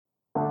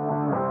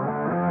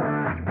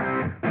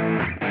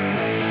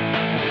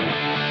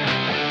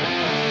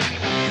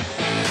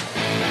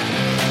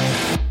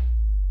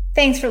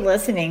Thanks for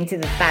listening to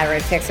the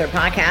Thyroid Fixer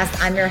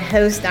podcast. I'm your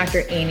host,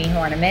 Dr. Amy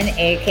Horniman,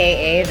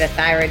 aka the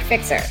Thyroid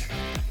Fixer,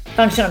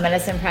 functional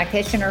medicine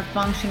practitioner,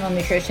 functional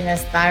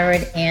nutritionist,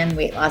 thyroid and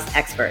weight loss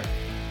expert.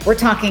 We're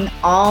talking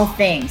all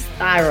things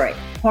thyroid,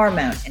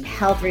 hormone, and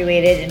health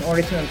related in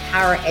order to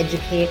empower,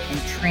 educate,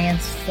 and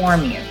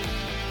transform you.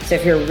 So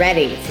if you're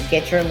ready to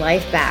get your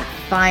life back,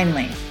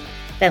 finally,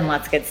 then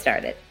let's get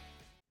started.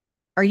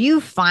 Are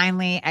you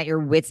finally at your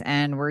wit's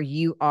end where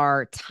you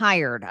are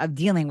tired of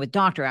dealing with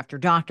doctor after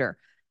doctor?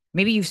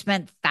 Maybe you've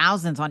spent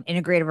thousands on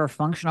integrative or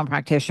functional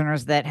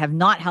practitioners that have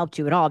not helped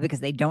you at all because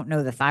they don't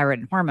know the thyroid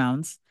and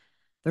hormones.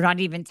 They're not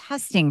even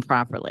testing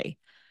properly.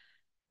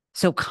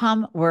 So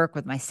come work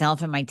with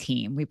myself and my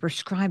team. We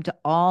prescribe to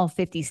all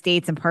 50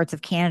 states and parts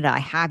of Canada. I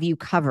have you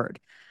covered.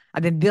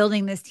 I've been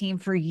building this team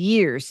for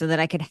years so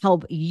that I could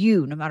help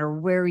you no matter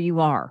where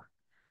you are.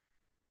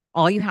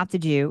 All you have to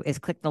do is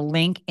click the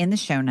link in the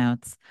show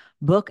notes,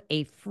 book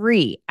a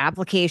free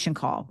application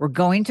call. We're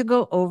going to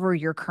go over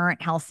your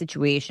current health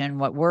situation,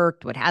 what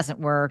worked, what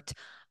hasn't worked,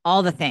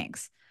 all the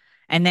things.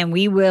 And then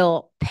we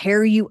will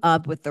pair you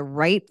up with the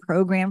right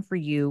program for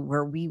you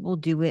where we will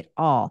do it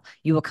all.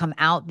 You will come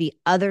out the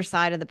other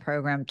side of the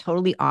program,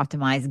 totally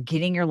optimized,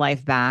 getting your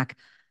life back.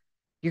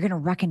 You're going to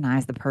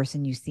recognize the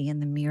person you see in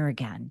the mirror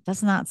again.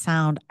 Doesn't that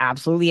sound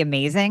absolutely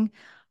amazing?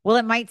 Well,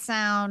 it might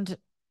sound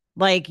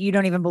like you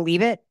don't even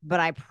believe it, but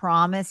I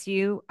promise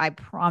you,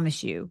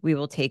 we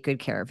will take good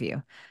care of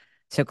you.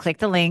 So click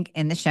the link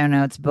in the show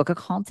notes, book a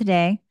call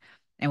today,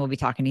 and we'll be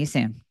talking to you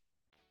soon.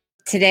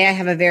 Today, I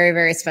have a very,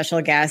 very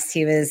special guest.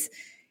 He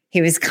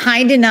was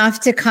kind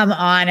enough to come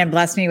on and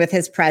bless me with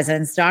his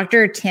presence,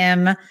 Dr.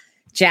 Tim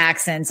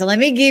Jackson. So let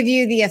me give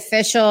you the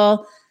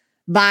official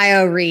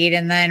bio read,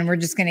 and then we're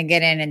just going to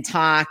get in and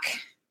talk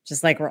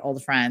just like we're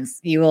old friends.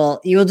 You will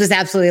just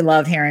absolutely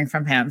love hearing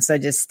from him. So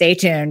just stay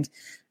tuned.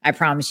 I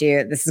promise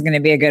you, this is going to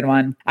be a good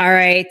one. All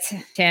right,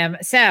 Tim.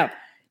 So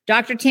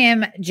Dr.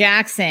 Tim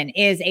Jackson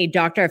is a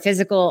doctor of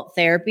physical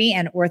therapy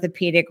and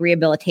orthopedic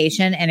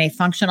rehabilitation and a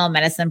functional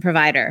medicine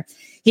provider.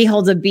 He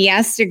holds a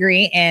BS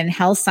degree in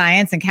health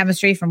science and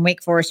chemistry from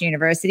Wake Forest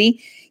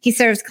University. He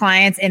serves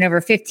clients in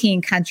over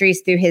 15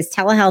 countries through his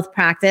telehealth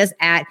practice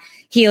at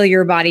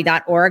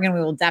healyourbody.org. And we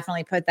will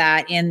definitely put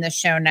that in the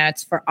show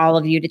notes for all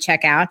of you to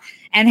check out,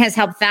 and has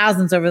helped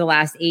thousands over the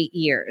last 8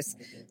 years.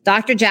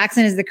 Dr.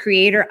 Jackson is the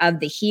creator of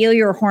the Heal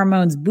Your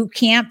Hormones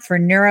Bootcamp for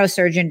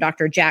neurosurgeon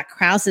Dr. Jack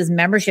Krause's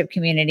membership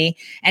community,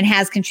 and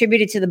has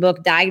contributed to the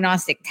book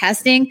Diagnostic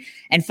Testing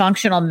and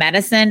Functional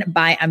Medicine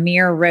by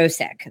Amir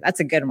Rosic.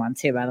 That's a good one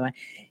too, by the way.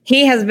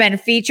 He has been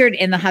featured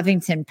in the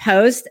Huffington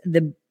Post,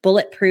 the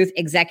Bulletproof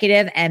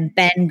Executive, and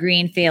Ben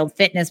Greenfield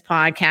Fitness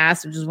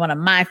podcast, which is one of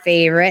my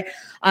favorite,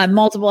 on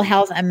multiple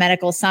health and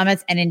medical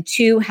summits, and in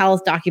 2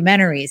 health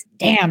documentaries.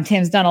 Damn,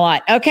 Tim's done a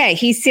lot. Okay,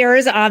 he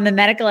serves on the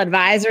medical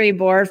advisory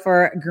board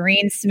for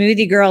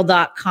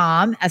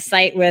greensmoothiegirl.com, a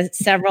site with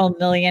several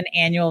million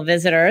annual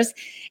visitors,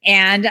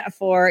 and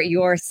for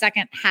Your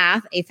Second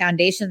Half, a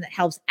foundation that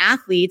helps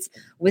athletes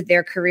with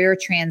their career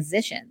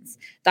transitions.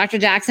 Dr.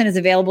 Jackson is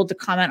available to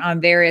comment on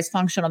various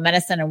functional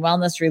medicine and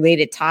wellness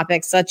related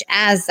topics such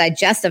as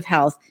digestive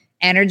health,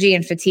 energy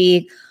and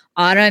fatigue,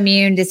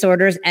 autoimmune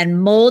disorders,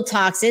 and mold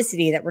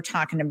toxicity that we're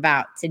talking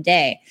about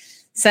today.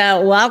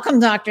 So welcome,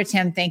 Dr.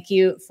 Tim. Thank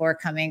you for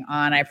coming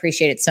on. I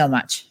appreciate it so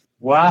much.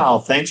 Wow.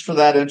 Thanks for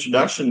that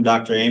introduction,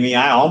 Dr. Amy.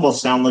 I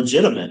almost sound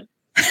legitimate.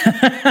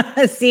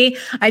 See,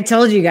 I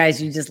told you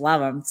guys, you just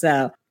love them.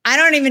 So I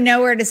don't even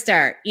know where to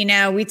start. You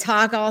know, we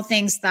talk all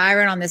things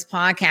thyroid on this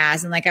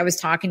podcast. And like I was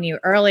talking to you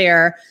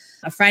earlier,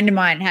 a friend of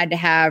mine had to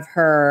have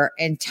her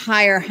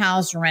entire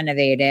house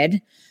renovated.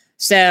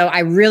 So I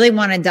really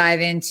want to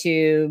dive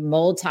into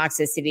mold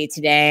toxicity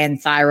today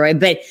and thyroid.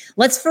 But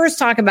let's first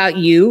talk about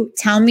you.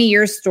 Tell me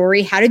your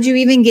story. How did you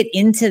even get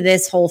into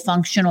this whole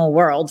functional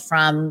world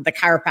from the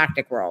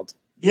chiropractic world?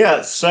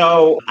 Yeah,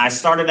 so I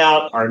started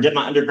out or did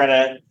my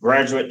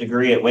undergraduate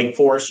degree at Wake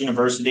Forest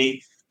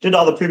University, did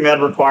all the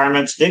pre-med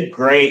requirements, did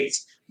great.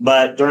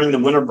 But during the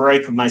winter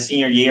break of my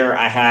senior year,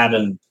 I had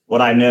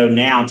what I know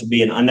now to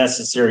be an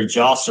unnecessary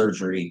jaw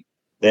surgery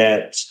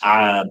that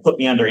put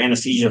me under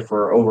anesthesia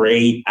for over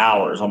 8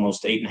 hours,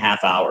 almost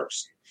 8.5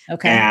 hours.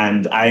 Okay.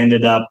 And I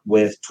ended up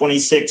with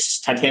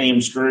 26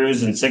 titanium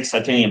screws and 6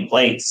 titanium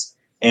plates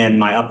in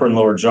my upper and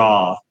lower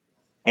jaw.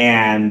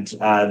 And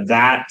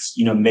that,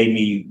 made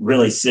me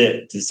really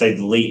sick, to say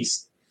the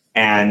least.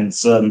 And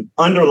some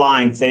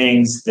underlying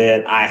things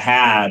that I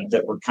had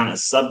that were kind of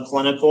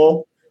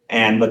subclinical.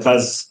 And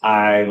because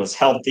I was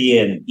healthy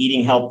and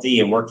eating healthy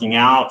and working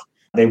out,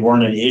 they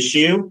weren't an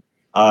issue,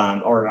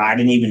 or I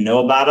didn't even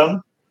know about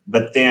them.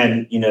 But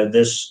then,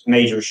 this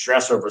major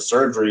stress over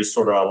surgery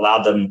sort of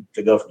allowed them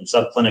to go from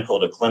subclinical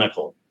to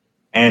clinical.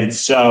 And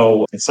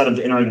so instead of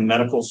entering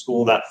medical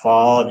school that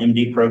fall, an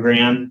MD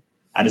program,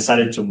 I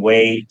decided to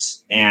wait.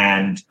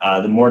 And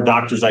the more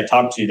doctors I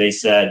talked to, they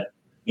said,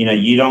 you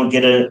need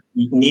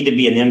to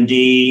be an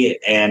MD,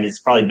 and it's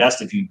probably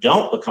best if you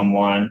don't become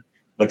one,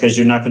 because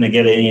you're not going to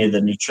get any of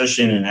the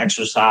nutrition and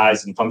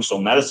exercise and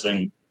functional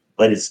medicine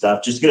related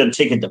stuff. Just get a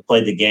ticket to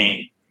play the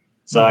game.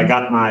 So I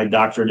got my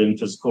doctorate in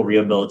physical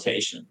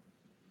rehabilitation.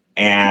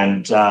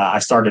 And I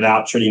started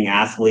out treating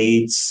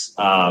athletes,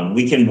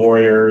 weekend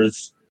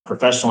warriors,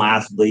 professional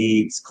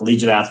athletes,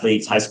 collegiate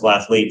athletes, high school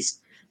athletes.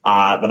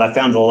 But I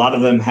found a lot of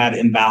them had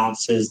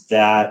imbalances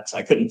that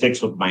I couldn't fix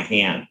with my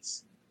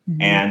hands.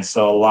 Mm-hmm. And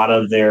so a lot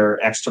of their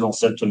external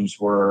symptoms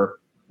were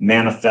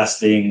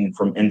manifesting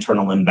from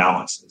internal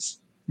imbalances.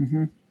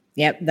 Mm-hmm.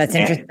 Yep, that's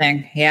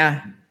interesting.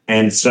 Yeah.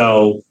 And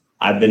so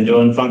I've been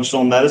doing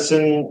functional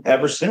medicine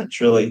ever since,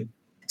 really.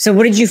 So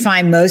what did you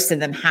find most of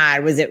them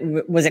had? Was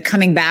it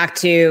coming back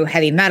to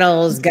heavy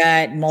metals,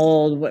 gut,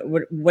 mold?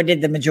 What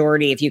did the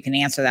majority, if you can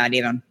answer that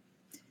even?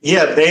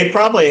 Yeah, they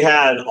probably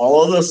had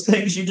all of those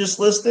things you just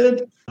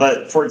listed.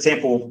 But for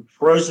example,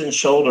 frozen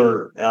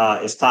shoulder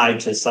is tied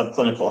to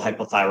subclinical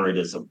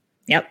hypothyroidism.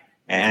 Yep.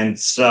 And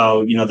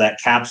so, that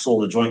capsule,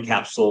 the joint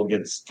capsule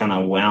gets kind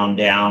of wound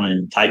down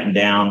and tightened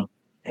down.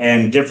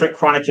 And different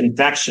chronic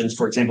infections,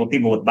 for example,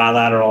 people with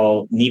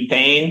bilateral knee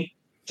pain,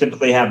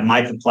 typically have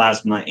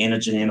mycoplasma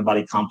antigen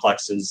antibody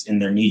complexes in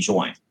their knee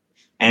joint.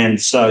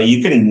 And so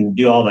you can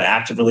do all the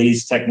active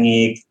release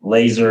technique,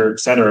 laser, et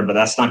cetera, but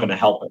that's not going to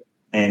help it.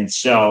 And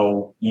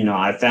so,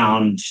 I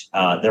found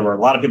there were a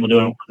lot of people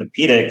doing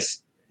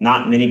orthopedics,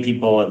 not many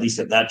people, at least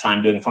at that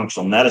time, doing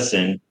functional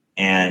medicine.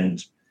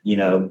 And,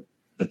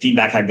 the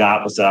feedback I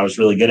got was that I was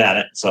really good at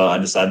it. So I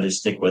decided to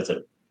stick with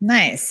it.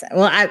 Nice.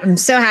 Well, I'm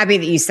so happy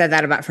that you said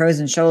that about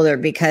frozen shoulder,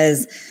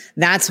 because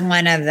that's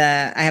one of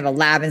I have a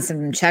lab and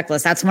symptom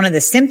checklist. That's one of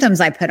the symptoms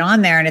I put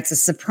on there. And it's a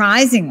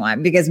surprising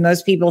one because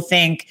most people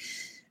think,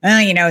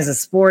 it's a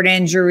sport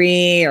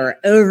injury or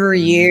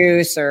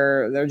overuse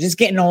or they're just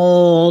getting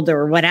old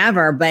or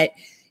whatever. But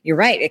you're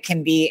right. It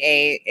can be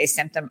a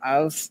symptom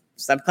of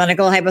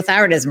subclinical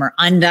hypothyroidism or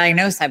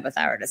undiagnosed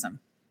hypothyroidism.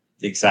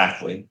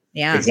 Exactly.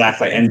 Yeah.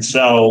 Exactly. And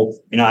so,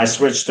 I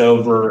switched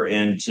over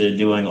into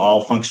doing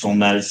all functional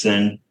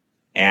medicine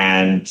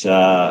and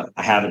I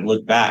haven't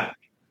looked back.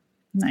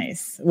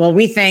 Nice. Well,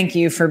 we thank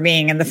you for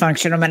being in the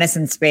functional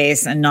medicine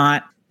space and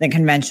not the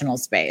conventional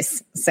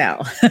space.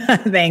 So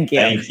thank you.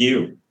 Thank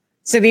you.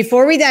 So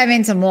before we dive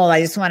into mold,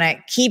 I just want to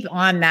keep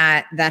on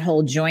that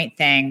whole joint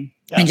thing.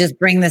 Yeah. And just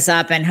bring this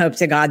up and hope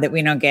to God that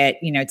we don't get,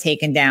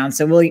 taken down.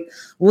 So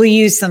we'll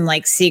use some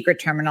like secret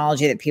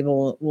terminology that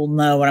people will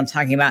know what I'm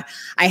talking about.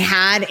 I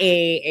had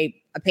a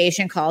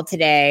patient call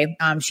today.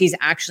 She's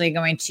actually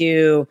going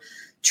to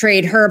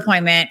trade her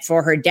appointment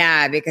for her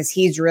dad because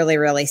he's really,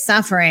 really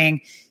suffering.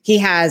 He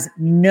has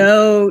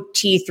no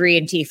T3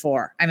 and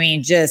T4. I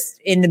mean, just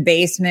in the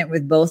basement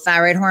with both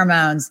thyroid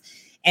hormones.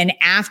 And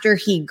after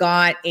he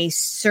got a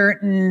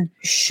certain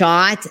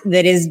shot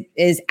that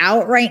is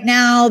out right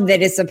now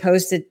that is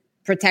supposed to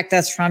protect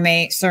us from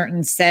a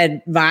certain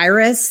said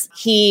virus,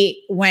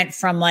 he went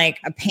from like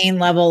a pain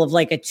level of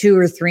like a 2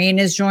 or 3 in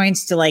his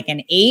joints to like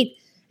an 8.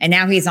 And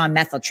now he's on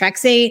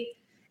methotrexate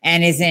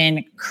and is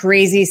in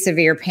crazy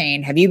severe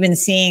pain. Have you been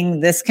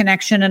seeing this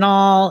connection at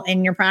all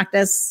in your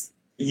practice?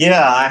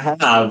 Yeah, I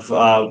have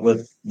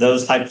with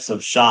those types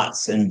of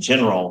shots in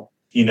general.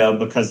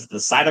 Because the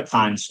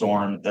cytokine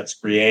storm that's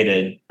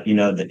created,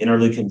 the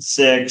interleukin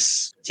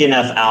 6,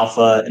 TNF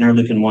alpha,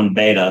 interleukin 1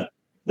 beta,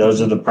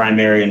 those are the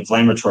primary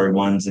inflammatory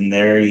ones, and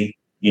they,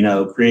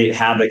 create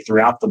havoc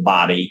throughout the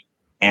body.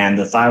 And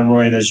the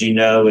thyroid, as you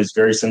know, is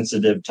very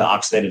sensitive to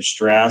oxidative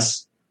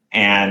stress.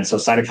 And so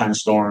cytokine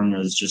storm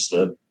is just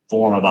a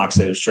form of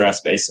oxidative stress,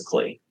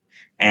 basically.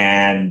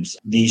 And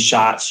these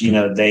shots,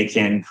 they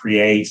can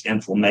create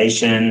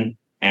inflammation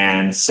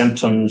and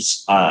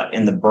symptoms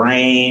in the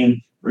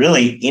brain,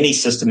 really any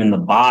system in the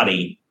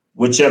body,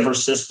 whichever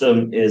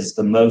system is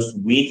the most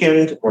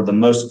weakened or the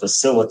most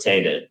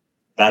facilitated,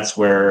 that's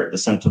where the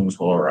symptoms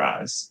will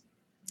arise.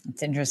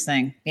 That's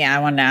interesting. Yeah,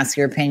 I wanted to ask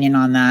your opinion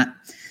on that.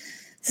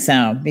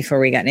 So before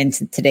we got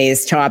into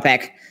today's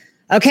topic.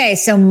 Okay,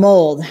 so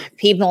mold.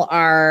 People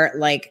are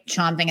like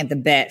chomping at the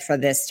bit for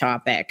this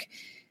topic.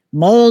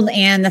 Mold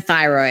and the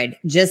thyroid.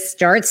 Just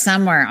start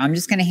somewhere. I'm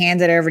just going to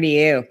hand it over to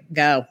you.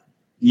 Go.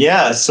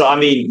 Yeah. So,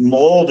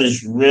 mold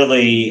is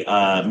really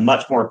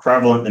much more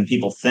prevalent than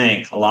people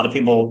think. A lot of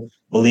people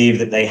believe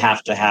that they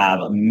have to have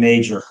a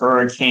major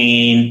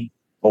hurricane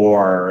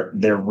or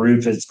their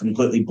roof is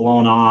completely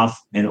blown off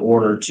in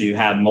order to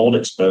have mold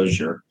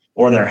exposure,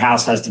 or their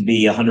house has to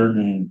be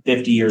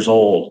 150 years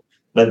old.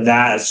 But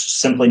that's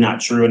simply not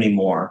true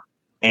anymore.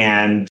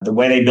 And the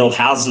way they build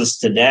houses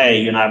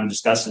today, you and I were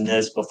discussing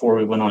this before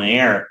we went on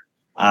air,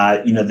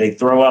 they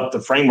throw up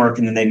the framework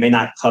and then they may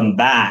not come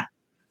back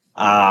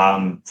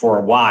for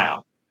a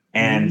while.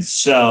 And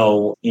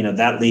so,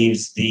 that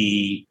leaves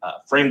the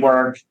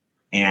framework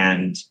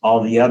and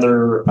all the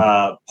other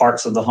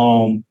parts of the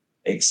home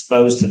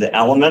exposed to the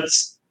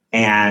elements.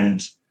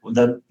 And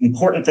the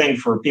important thing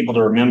for people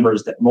to remember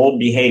is that mold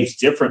behaves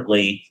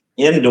differently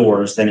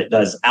indoors than it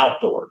does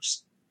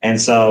outdoors. And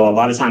so a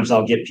lot of times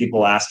I'll get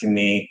people asking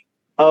me,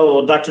 oh,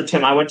 well, Dr.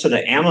 Tim, I went to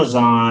the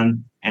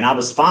Amazon and I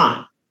was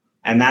fine.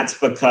 And that's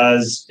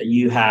because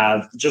you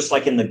have, just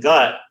like in the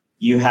gut,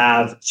 you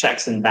have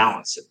checks and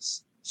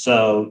balances.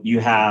 So you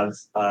have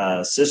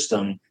a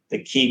system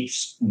that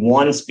keeps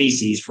one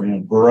species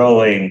from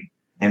growing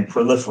and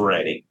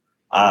proliferating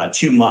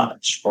too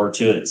much or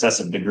to an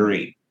excessive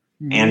degree.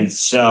 Mm-hmm. And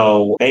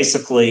so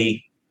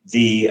basically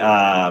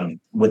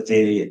with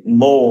the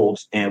mold,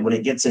 and when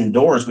it gets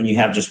indoors, when you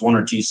have just one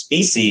or two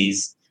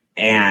species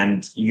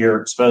and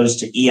you're exposed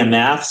to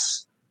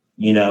EMFs,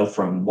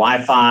 from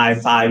Wi-Fi,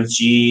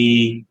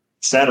 5G,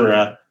 et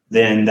cetera,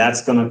 then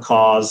that's going to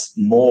cause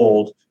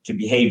mold to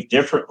behave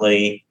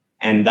differently.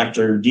 And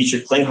Dr.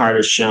 Dietrich Klinghardt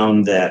has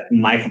shown that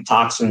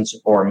mycotoxins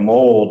or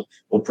mold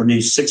will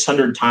produce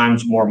 600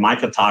 times more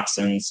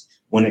mycotoxins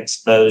when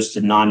exposed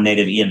to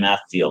non-native EMF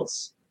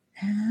fields.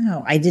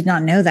 Oh, I did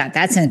not know that.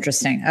 That's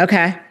interesting.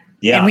 Okay.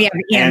 Yeah. And we have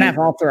EMF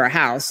all through our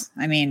house.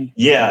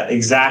 Yeah,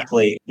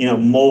 exactly.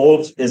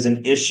 Mold is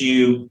an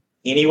issue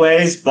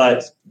anyways,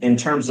 but in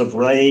terms of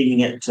relating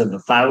it to the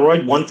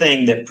thyroid, one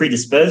thing that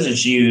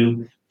predisposes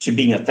you to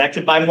being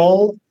affected by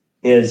mold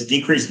is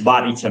decreased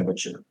body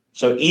temperature.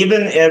 So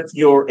even if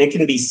it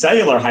can be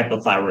cellular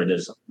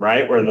hypothyroidism,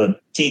 right? Where the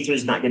T3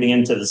 is not getting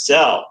into the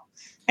cell.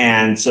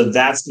 And so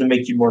that's going to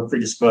make you more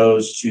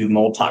predisposed to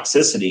mold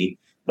toxicity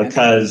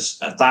because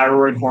a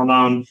thyroid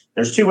hormone,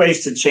 there's two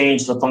ways to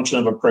change the function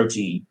of a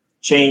protein: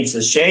 change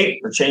the shape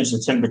or change the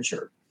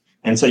temperature.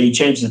 And so you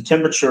change the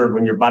temperature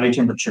when your body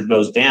temperature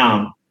goes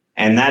down,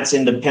 and that's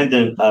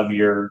independent of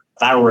your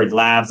thyroid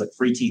labs like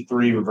free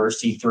T3,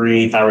 reverse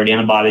T3, thyroid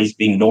antibodies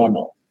being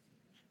normal.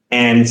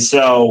 And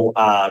so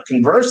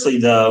conversely,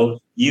 though,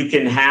 you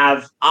can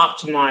have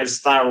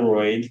optimized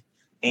thyroid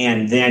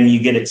and then you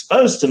get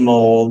exposed to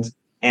mold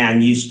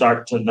and you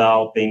start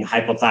developing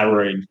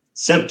hypothyroid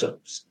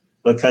symptoms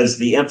because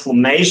the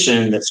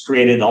inflammation that's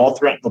created all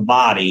throughout the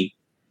body,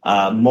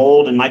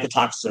 mold and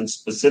mycotoxins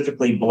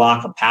specifically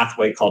block a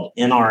pathway called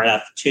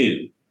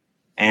NRF2.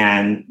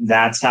 And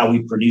that's how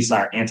we produce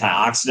our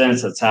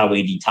antioxidants. That's how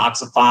we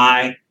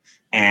detoxify.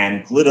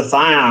 And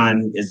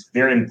glutathione is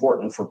very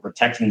important for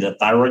protecting the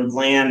thyroid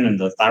gland and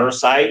the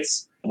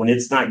thyrocytes. When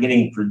it's not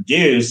getting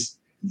produced,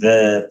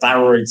 the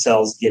thyroid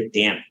cells get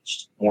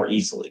damaged more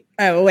easily.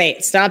 Oh,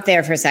 wait, stop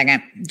there for a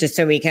second, just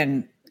so we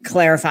can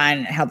clarify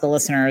and help the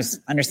listeners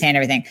understand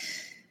everything.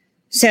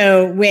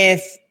 So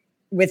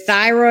with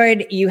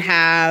thyroid, you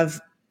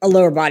have a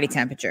lower body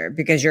temperature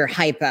because you're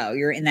hypo,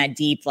 you're in that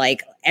deep,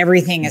 like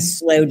everything is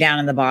slowed down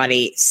in the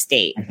body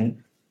state. Mm-hmm.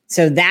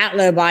 So that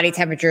low body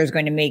temperature is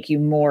going to make you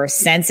more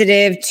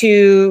sensitive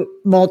to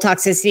mold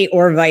toxicity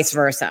or vice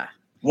versa.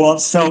 Well,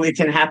 so it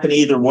can happen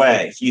either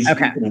way. You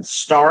can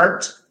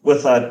start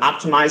with an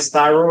optimized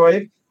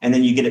thyroid and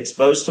then you get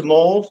exposed to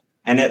mold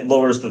and it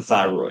lowers the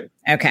thyroid.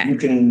 Okay. You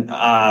can,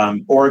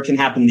 or it can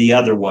happen the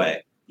other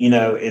way.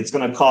 It's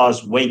going to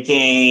cause weight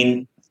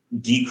gain,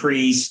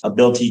 decrease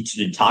ability to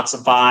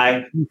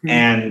detoxify. Mm-hmm.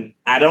 And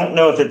I don't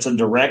know if it's a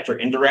direct or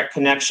indirect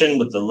connection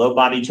with the low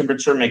body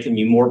temperature making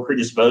you more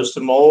predisposed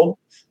to mold.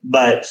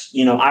 But,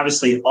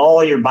 obviously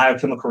all your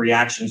biochemical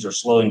reactions are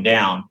slowing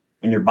down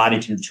when your body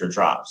temperature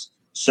drops.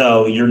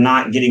 So you're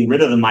not getting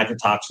rid of the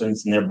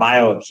mycotoxins and they're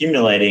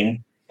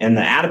bioaccumulating in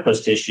the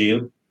adipose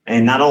tissue.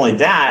 And not only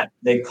that,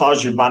 they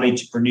cause your body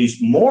to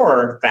produce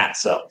more fat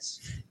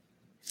cells.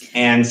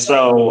 And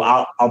so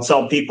I'll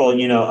tell people,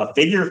 a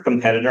figure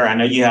competitor, I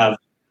know you have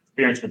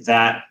experience with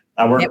that.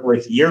 I worked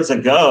with years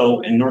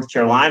ago in North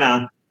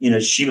Carolina,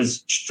 she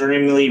was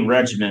extremely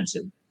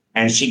regimented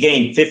and she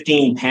gained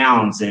 15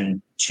 pounds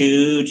in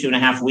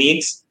 2.5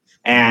 weeks.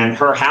 And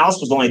her house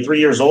was only 3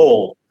 years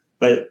old,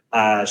 but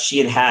she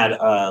had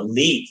a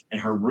leak in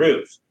her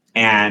roof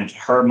and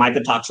her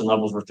mycotoxin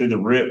levels were through the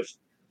roof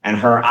and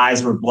her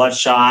eyes were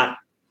bloodshot.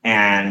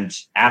 And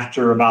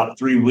after about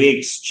 3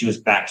 weeks, she was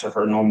back to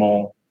her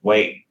normal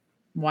weight.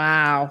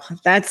 Wow.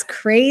 That's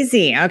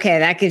crazy. Okay.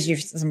 That gives you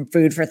some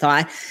food for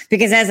thought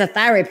because as a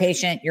thyroid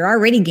patient, you're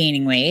already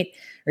gaining weight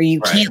or you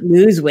can't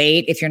lose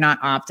weight if you're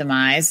not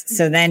optimized.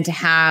 So then to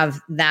have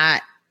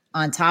that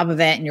on top of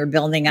it and you're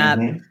building up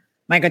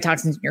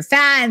mycotoxins in your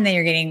fat and then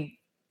you're getting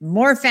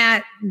more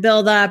fat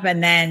buildup.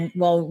 And then,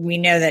 we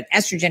know that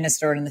estrogen is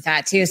stored in the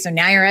fat too. So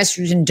now you're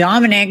estrogen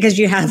dominant because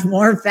you have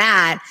more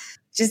fat.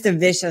 Just a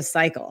vicious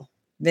cycle.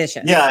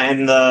 Vicious. Yeah.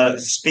 And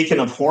speaking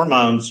of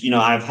hormones,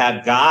 I've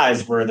had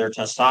guys where their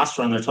total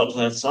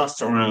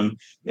testosterone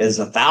is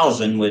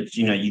 1,000, which,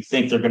 you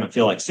think they're going to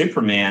feel like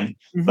Superman.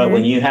 Mm-hmm. But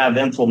when you have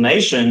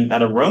inflammation,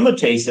 that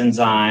aromatase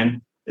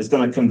enzyme is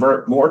going to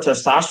convert more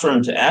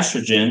testosterone to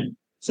estrogen.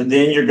 So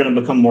then you're going to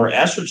become more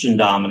estrogen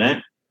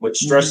dominant, which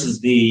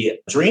stresses the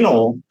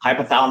adrenal,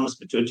 hypothalamus,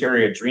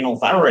 pituitary, adrenal,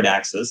 thyroid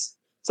axis.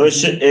 So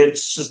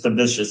it's just a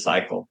vicious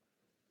cycle.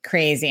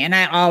 Crazy. And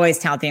I always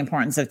tout the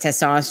importance of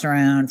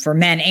testosterone for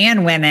men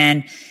and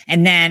women.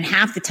 And then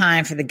half the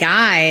time for the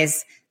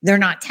guys, they're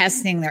not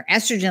testing their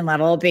estrogen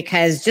level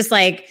because just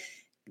like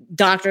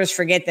doctors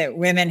forget that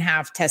women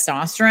have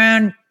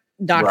testosterone,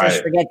 doctors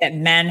forget that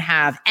men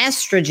have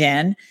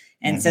estrogen.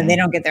 And so they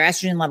don't get their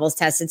estrogen levels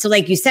tested. So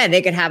like you said,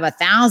 they could have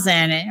 1,000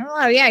 and,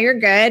 oh yeah, you're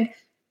good.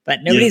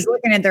 But nobody's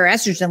looking at their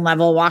estrogen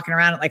level walking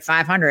around at like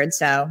 500.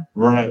 So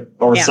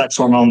or sex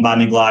hormone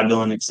binding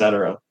globulin, et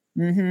cetera.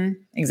 Mm-hmm.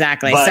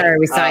 Exactly. But, sorry,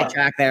 we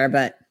sidetracked there,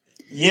 but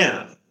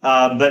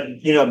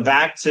But,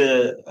 back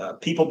to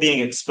people being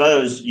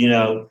exposed, you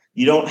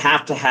don't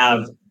have to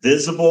have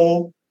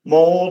visible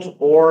mold,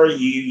 or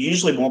you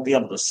usually won't be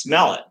able to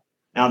smell it.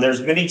 Now,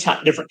 there's many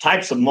different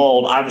types of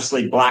mold.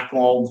 Obviously, black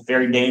mold,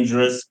 very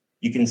dangerous.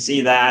 You can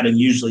see that and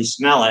usually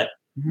smell it.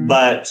 Mm-hmm.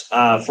 But,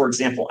 for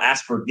example,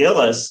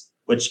 Aspergillus,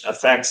 which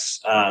affects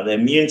the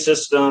immune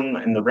system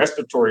and the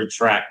respiratory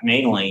tract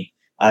mainly,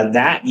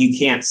 that you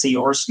can't see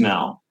or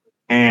smell.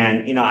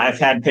 And, I've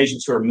had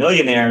patients who are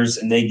millionaires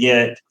and they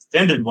get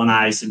offended when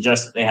I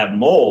suggest that they have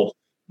mold,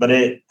 but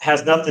it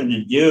has nothing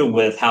to do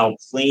with how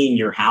clean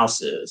your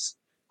house is.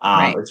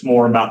 Right. It's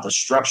more about the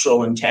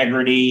structural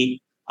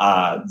integrity,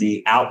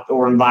 the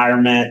outdoor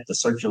environment, the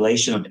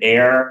circulation of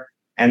air.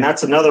 And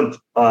that's another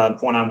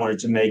point I wanted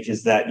to make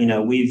is that,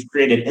 we've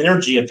created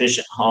energy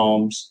efficient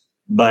homes,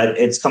 but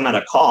it's come at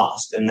a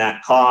cost. And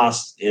that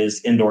cost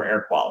is indoor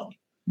air quality.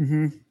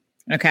 Mm-hmm.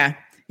 Okay.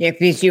 Yeah,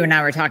 because you and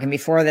I were talking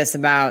before this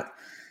about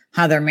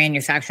how they're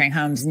manufacturing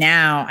homes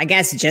now, I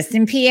guess just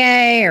in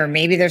PA, or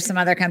maybe there's some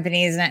other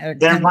companies.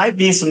 There might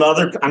be some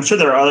other, I'm sure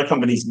there are other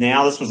companies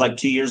now. This was like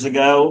 2 years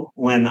ago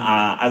when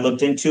I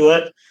looked into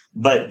it.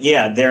 But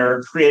yeah,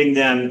 they're creating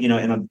them,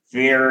 in a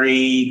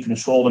very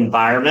controlled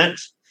environment.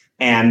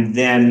 And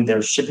then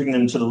they're shipping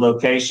them to the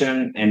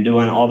location and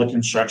doing all the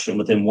construction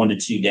within 1 to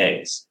 2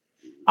 days.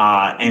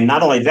 And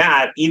not only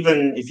that,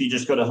 even if you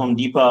just go to Home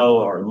Depot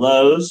or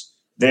Lowe's,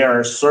 there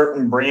are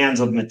certain brands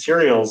of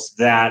materials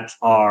that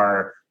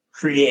are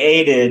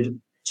created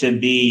to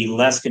be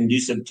less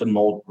conducive to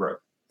mold growth.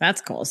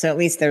 That's cool. So at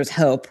least there's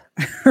hope,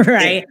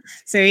 right?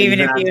 So even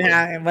exactly. If you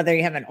have, whether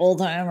you have an old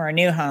home or a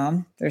new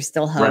home, there's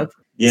still hope. Right.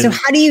 Yeah. So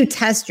how do you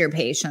test your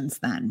patients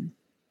then?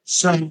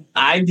 So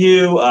I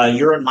do a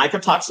urine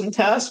mycotoxin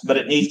test, but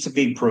it needs to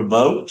be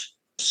provoked.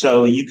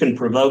 So you can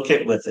provoke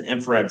it with an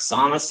infrared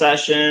sauna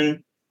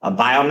session, a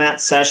biomet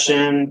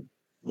session,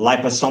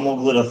 liposomal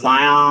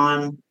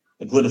glutathione,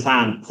 a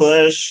glutathione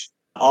push,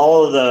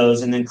 all of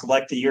those, and then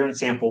collect the urine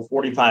sample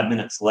 45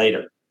 minutes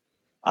later,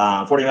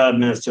 45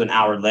 minutes to an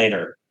hour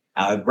later.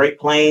 Great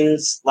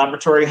Plains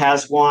Laboratory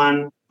has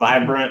one.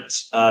 Vibrant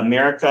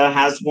America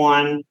has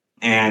one,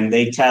 and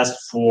they test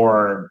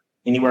for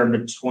anywhere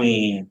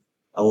between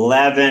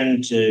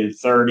 11 to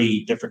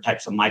 30 different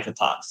types of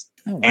mycotoxins.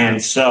 Oh, wow.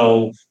 And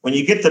so when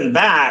you get them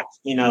back,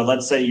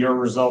 let's say your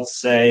results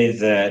say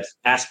that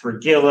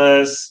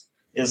Aspergillus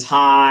is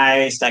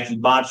high,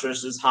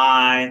 Stachybotrys is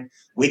high.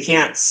 We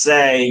can't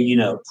say,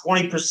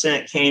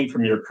 20% came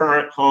from your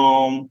current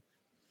home,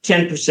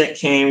 10%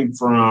 came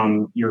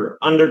from your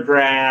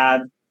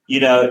undergrad.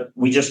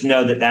 We just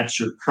know that that's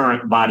your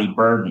current body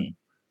burden.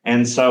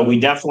 And so we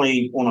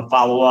definitely want to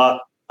follow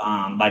up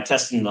by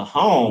testing the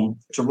home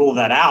to rule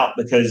that out,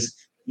 because,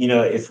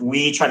 if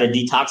we try to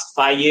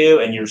detoxify you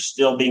and you're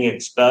still being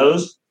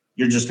exposed,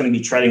 you're just going to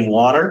be treading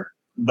water.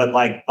 But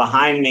like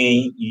behind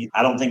me,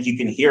 I don't think you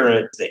can hear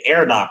it, the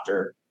Air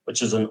Doctor,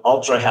 which is an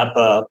ultra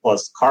HEPA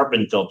plus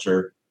carbon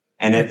filter,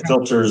 and it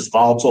filters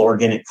volatile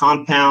organic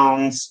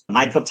compounds,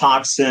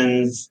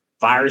 mycotoxins,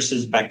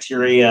 viruses,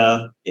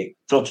 bacteria. It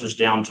filters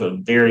down to a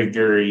very,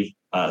 very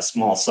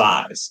small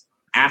size.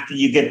 After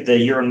you get the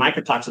urine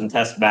mycotoxin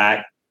test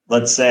back,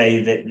 let's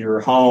say that your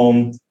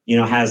home,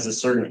 has a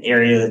certain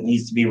area that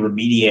needs to be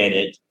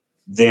remediated,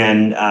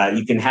 then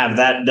you can have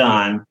that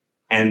done.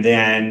 And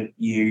then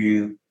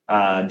you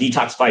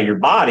detoxify your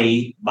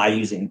body by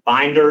using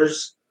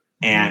binders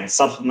and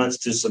supplements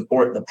to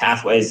support the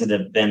pathways that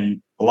have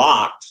been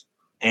blocked.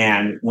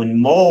 And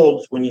when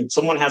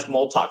someone has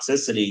mold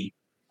toxicity,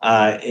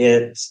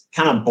 it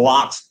kind of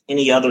blocks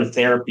any other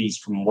therapies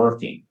from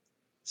working.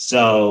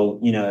 So,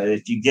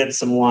 if you get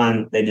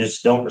someone, they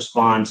just don't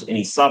respond to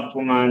any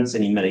supplements,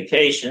 any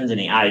medications,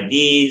 any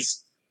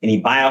IVs,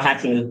 any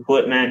biohacking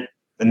equipment,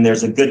 then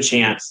there's a good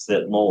chance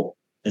that mold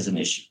is an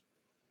issue.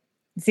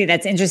 See,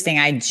 that's interesting.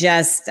 I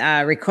just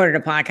recorded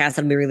a podcast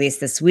that'll be released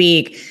this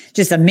week,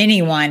 just a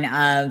mini one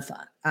of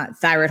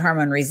thyroid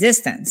hormone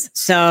resistance.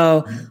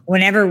 So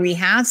whenever we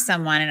have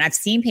someone, and I've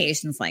seen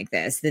patients like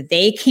this, that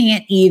they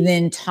can't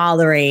even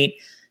tolerate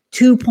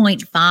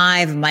 2.5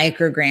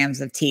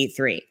 micrograms of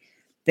T3.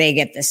 They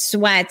get the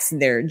sweats,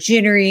 they're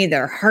jittery,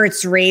 their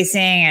heart's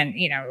racing. And,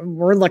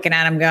 we're looking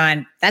at them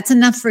going, that's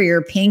enough for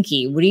your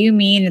pinky. What do you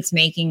mean it's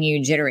making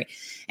you jittery?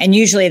 And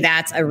usually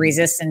that's a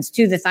resistance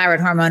to the thyroid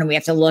hormone. And we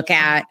have to look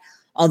at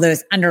all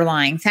those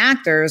underlying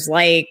factors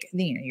like,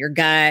 your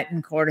gut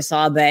and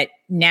cortisol. But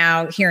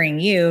now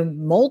hearing you,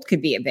 mold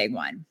could be a big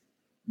one.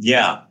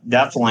 Yeah,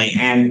 definitely.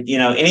 And,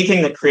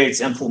 anything that creates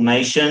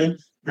inflammation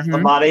in the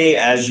body,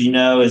 as you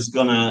know, is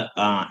going to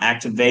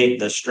activate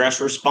the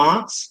stress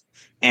response.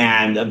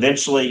 And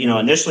eventually,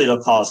 initially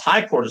it'll cause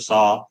high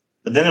cortisol,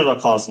 but then it'll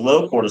cause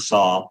low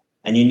cortisol.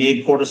 And you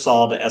need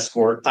cortisol to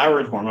escort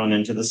thyroid hormone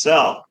into the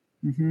cell.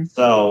 Mm-hmm.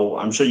 So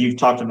I'm sure you've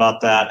talked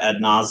about that ad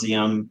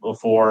nauseum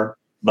before,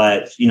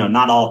 but,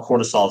 not all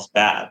cortisol is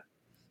bad.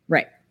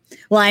 Right.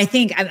 Well, I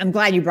think I'm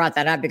glad you brought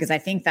that up, because I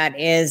think that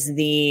is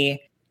the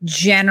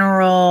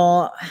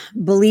general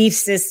belief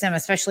system,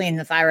 especially in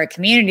the thyroid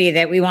community,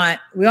 that we want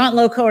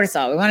low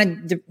cortisol. We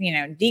want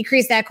to,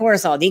 decrease that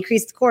cortisol,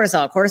 decrease the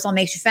cortisol. Cortisol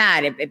makes you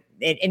fat.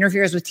 It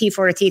interferes with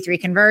T4 to T3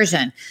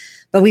 conversion,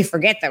 but we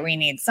forget that we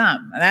need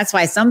some. And that's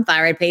why some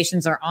thyroid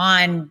patients are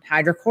on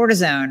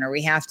hydrocortisone, or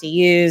we have to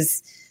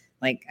use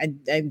like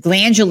a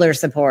glandular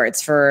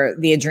supports for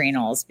the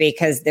adrenals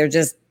because they're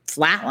just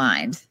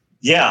flatlined.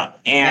 Yeah.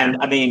 And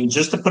I mean,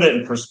 just to put it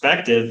in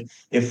perspective,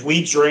 if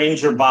we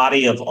drained your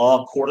body of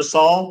all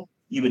cortisol,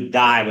 you would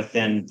die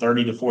within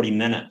 30 to 40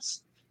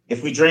 minutes.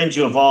 If we drained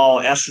you of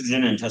all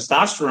estrogen and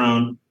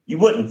testosterone, you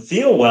wouldn't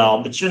feel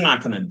well, but you're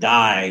not going to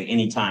die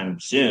anytime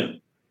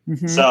soon.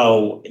 Mm-hmm.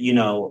 So,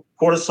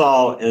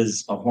 cortisol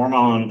is a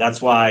hormone.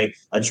 That's why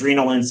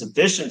adrenal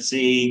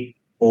insufficiency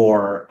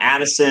or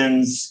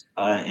Addison's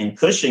and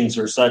Cushing's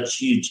are such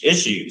huge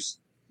issues.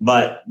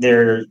 But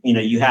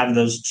you have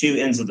those two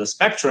ends of the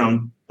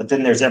spectrum, but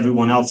then there's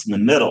everyone else in the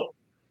middle.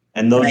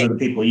 And those are the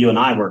people you and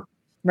I work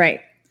with.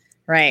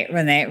 Right.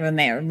 When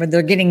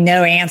they're getting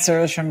no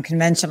answers from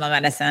conventional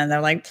medicine,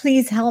 they're like,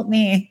 please help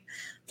me.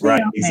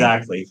 Right.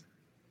 Exactly.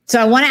 So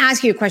I want to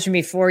ask you a question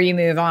before you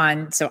move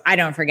on, so I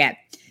don't forget.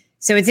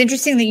 So it's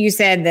interesting that you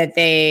said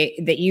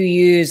that you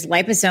use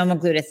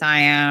liposomal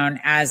glutathione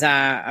as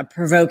a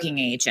provoking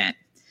agent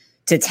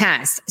to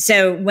test.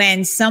 So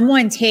when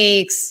someone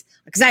takes,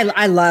 because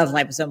I love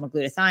liposomal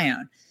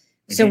glutathione.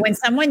 So when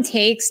someone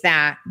takes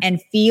that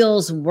and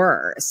feels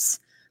worse,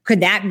 could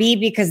that be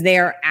because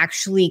they're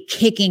actually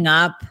kicking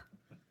up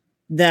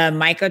the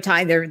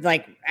mycotoxins? They're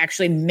like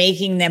actually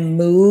making them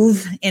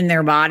move in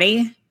their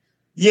body?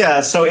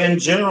 Yeah. So in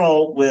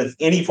general, with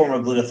any form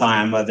of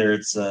glutathione, whether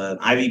it's an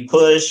IV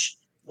push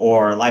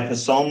or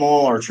liposomal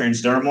or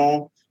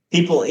transdermal,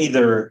 people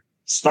either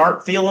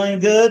start feeling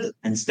good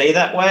and stay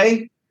that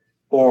way,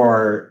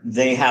 or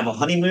they have a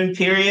honeymoon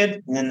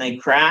period and then they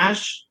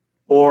crash,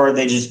 or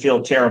they just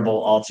feel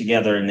terrible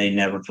altogether and they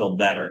never feel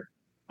better.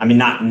 I mean,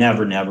 not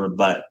never,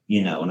 but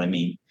you know what I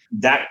mean?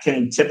 That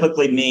can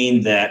typically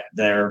mean that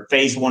their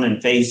phase 1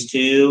 and phase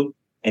 2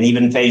 and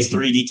even phase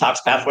 3 detox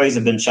pathways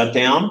have been shut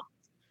down.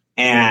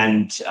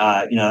 And,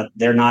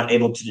 they're not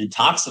able to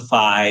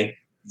detoxify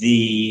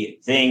the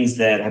things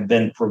that have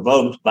been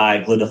provoked by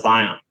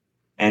glutathione.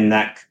 And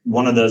that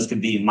one of those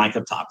could be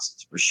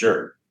mycotoxins for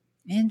sure.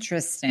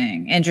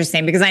 Interesting.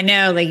 Because I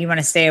know you want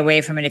to stay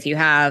away from it if you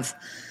have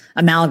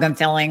amalgam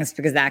fillings,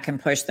 because that can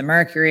push the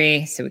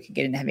mercury. So we could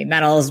get into heavy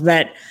metals,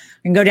 but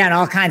we can go down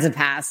all kinds of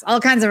paths,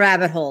 all kinds of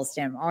rabbit holes,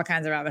 Tim, all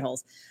kinds of rabbit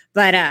holes.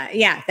 But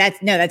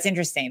that's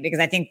interesting, because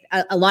I think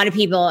a lot of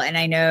people, and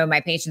I know my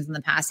patients in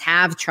the past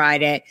have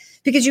tried it,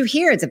 because you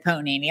hear it's a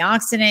potent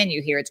antioxidant,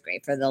 you hear it's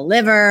great for the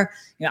liver.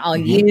 I'll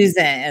use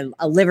a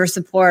liver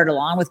support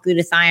along with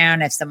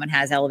glutathione if someone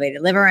has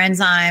elevated liver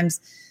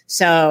enzymes.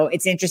 So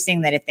it's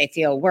interesting that if they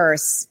feel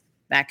worse,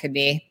 that could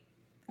be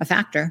a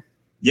factor.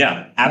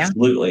 Yeah,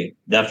 absolutely.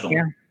 Yeah. Definitely.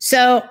 Yeah.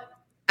 So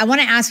I want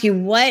to ask you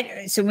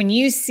so when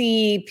you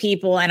see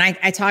people, and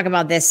I talk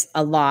about this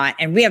a lot,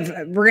 and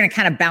we're going to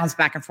kind of bounce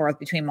back and forth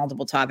between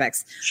multiple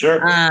topics. Sure.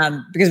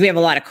 Because we have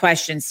a lot of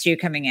questions too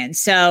coming in.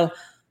 So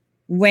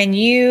when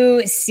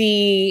you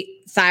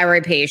see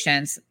thyroid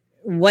patients,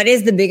 what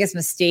is the biggest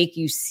mistake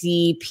you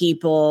see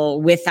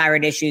people with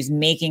thyroid issues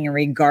making in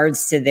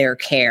regards to their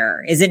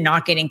care? Is it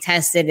not getting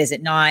tested? Is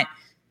it not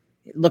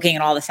looking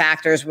at all the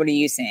factors? What are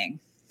you seeing?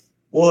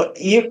 Well,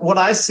 what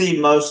I see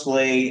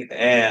mostly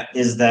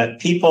is that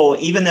people,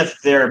 even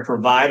if their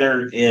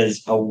provider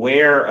is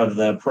aware of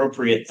the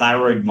appropriate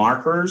thyroid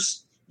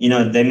markers,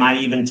 they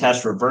might even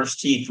test reverse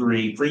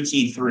T3, free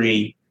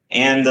T3,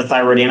 and the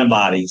thyroid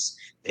antibodies.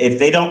 If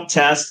they don't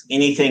test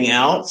anything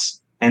else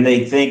and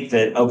they think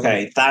that,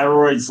 okay,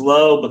 thyroid's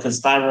low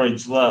because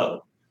thyroid's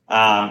low,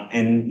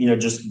 and,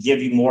 just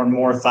give you more and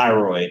more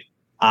thyroid,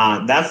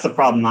 that's the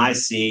problem I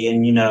see.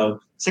 And,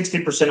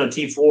 60% of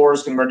T4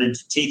 is converted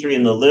to T3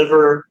 in the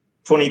liver,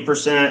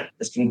 20%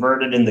 is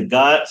converted in the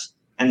gut.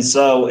 And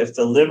so if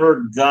the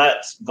liver,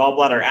 gut,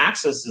 gallbladder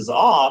axis is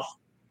off,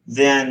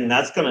 then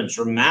that's going to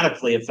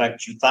dramatically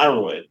affect your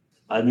thyroid.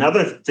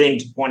 Another thing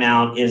to point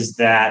out is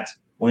that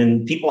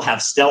when people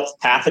have stealth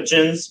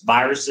pathogens,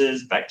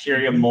 viruses,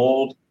 bacteria,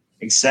 mold,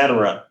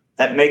 etc.,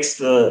 that makes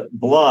the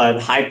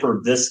blood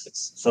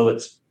hyperviscous. So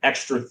it's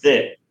extra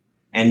thick.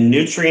 And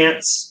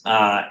nutrients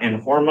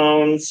and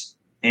hormones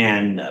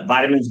and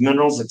vitamins,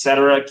 minerals, et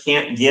cetera,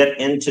 can't get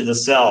into the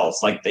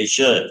cells like they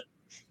should.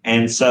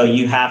 And so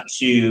you have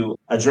to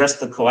address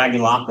the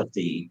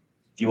coagulopathy,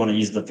 if you want to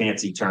use the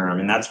fancy term.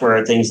 And that's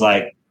where things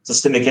like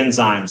systemic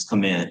enzymes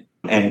come in.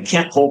 And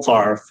Kent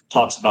Holtar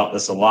talks about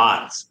this a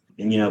lot,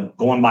 and,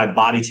 going by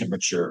body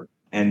temperature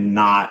and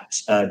not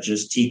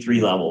just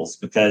T3 levels,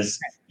 because,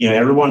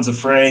 everyone's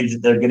afraid that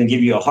they're going to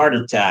give you a heart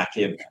attack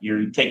if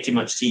you take too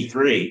much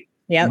T3.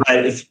 Yeah.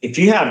 But if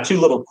you have too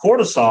little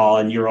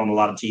cortisol and you're on a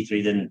lot of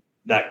T3, then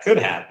that could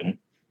happen,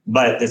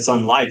 but it's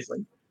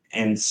unlikely.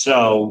 And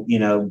so,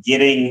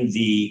 getting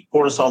the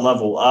cortisol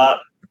level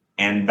up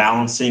and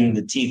balancing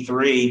the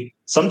T3,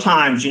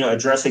 sometimes,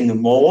 addressing the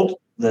mold,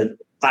 the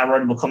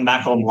thyroid will come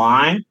back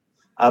online.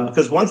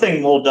 Because one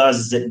thing mold does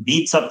is it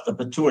beats up the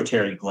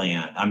pituitary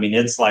gland. I mean,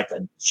 it's like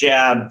a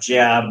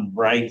jab,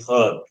 right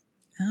hook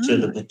to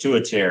the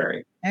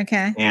pituitary.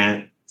 Okay.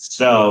 And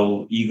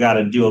so you got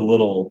to do a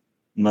little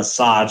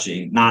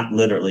massaging, not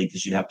literally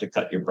because you have to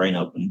cut your brain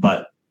open,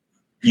 but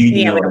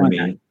you know what I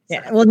mean.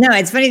 Yeah. Well, no,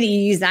 it's funny that you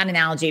use that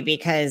analogy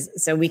because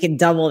so we could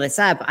double this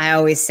up. I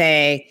always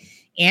say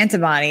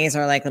antibodies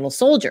are like little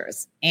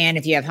soldiers. And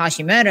if you have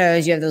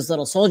Hashimoto's, you have those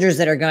little soldiers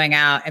that are going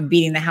out and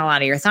beating the hell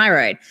out of your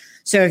thyroid.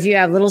 So if you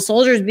have little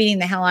soldiers beating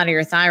the hell out of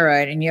your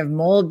thyroid and you have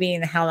mold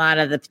beating the hell out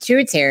of the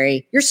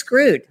pituitary, you're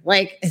screwed.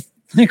 Like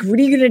what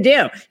are you going to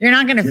do? You're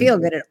not going to feel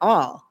good at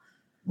all.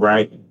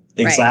 Right.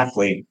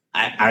 Exactly.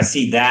 Right. I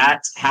see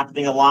that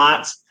happening a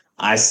lot.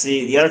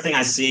 The other thing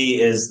I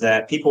see is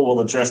that people will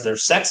address their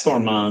sex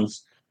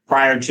hormones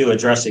prior to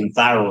addressing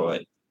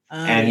thyroid.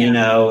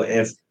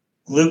 If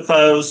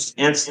glucose,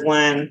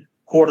 insulin,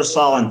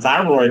 cortisol, and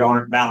thyroid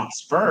aren't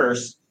balanced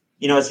first,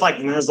 it's like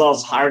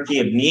Maslow's hierarchy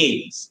of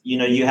needs.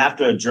 You have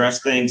to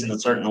address things in a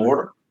certain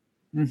order.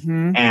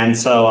 Mm-hmm. And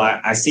so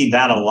I see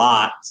that a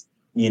lot,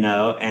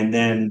 and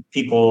then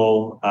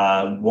people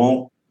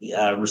won't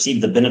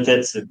receive the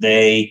benefits that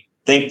they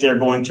think they're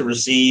going to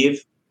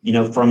receive,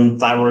 from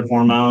thyroid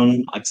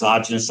hormone,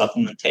 exogenous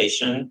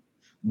supplementation.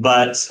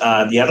 But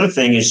the other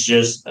thing is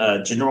just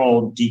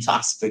general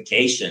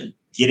detoxification.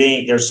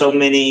 There's so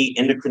many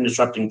endocrine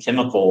disrupting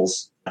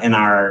chemicals in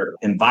our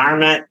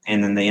environment,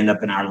 and then they end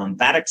up in our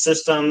lymphatic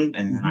system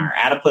and in our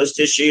adipose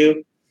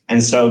tissue.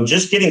 And so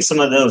just getting some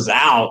of those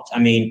out, I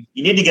mean,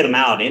 you need to get them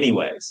out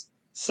anyways.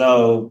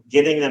 So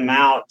getting them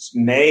out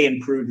may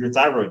improve your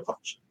thyroid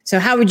function. So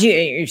how would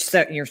you're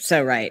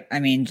so right. I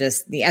mean,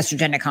 just the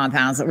estrogenic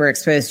compounds that we're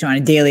exposed to on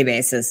a daily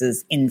basis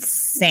is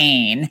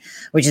insane,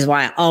 which is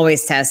why I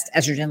always test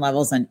estrogen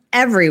levels in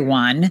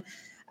everyone.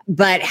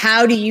 But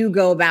how do you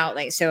go about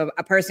so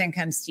a person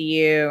comes to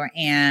you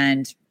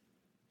and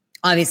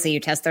obviously you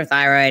test their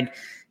thyroid.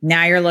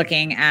 Now you're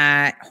looking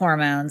at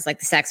hormones like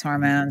the sex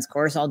hormones,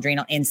 cortisol,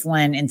 adrenal,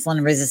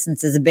 insulin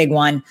resistance is a big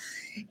one.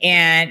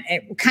 And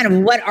kind of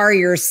what are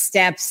your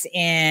steps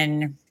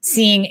in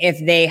seeing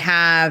if they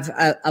have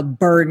a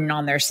burden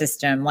on their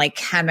system, like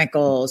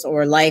chemicals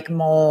or like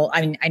mold?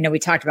 I mean, I know we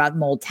talked about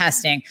mold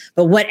testing,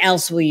 but what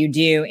else will you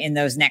do in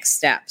those next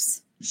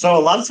steps? So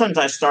a lot of times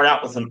I start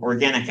out with an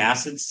organic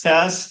acids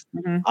test,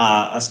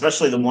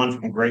 especially the one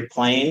from Great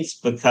Plains,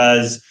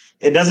 because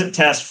it doesn't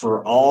test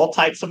for all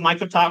types of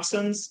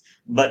mycotoxins,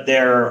 but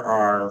there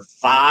are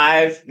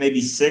 5,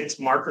 maybe 6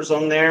 markers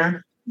on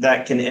there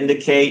that can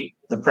indicate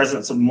the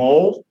presence of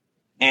mold.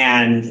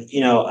 And,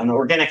 an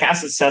organic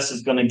acids test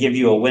is going to give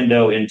you a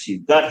window into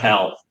gut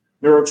health,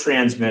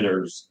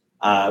 neurotransmitters,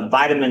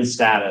 vitamin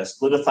status,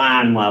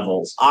 glutathione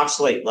levels,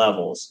 oxalate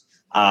levels,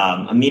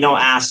 amino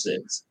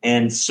acids.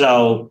 And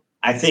so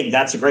I think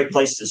that's a great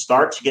place to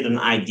start to get an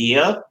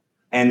idea.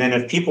 And then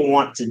if people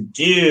want to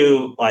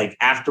do,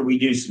 after we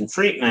do some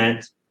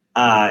treatment,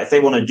 if they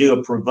want to do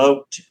a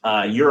provoked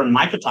urine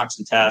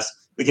mycotoxin test,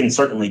 we can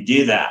certainly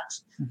do that.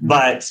 Mm-hmm.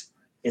 But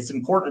it's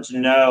important to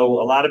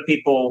know a lot of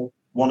people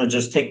want to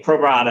just take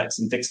probiotics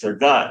and fix their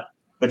gut.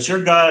 But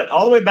your gut,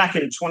 all the way back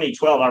in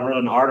 2012, I wrote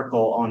an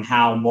article on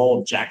how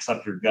mold jacks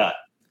up your gut.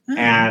 Mm-hmm.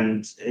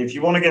 And if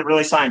you want to get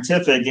really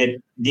scientific,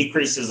 it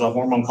decreases a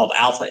hormone called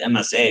alpha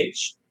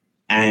MSH.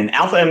 And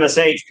alpha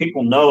MSH,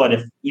 people know it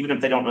even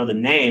if they don't know the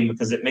name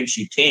because it makes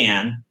you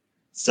tan.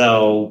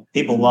 So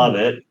people love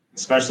it,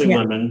 especially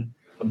women.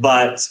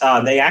 But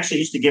they actually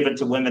used to give it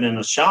to women in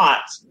a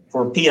shot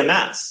for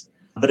PMS.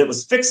 But it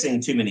was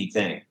fixing too many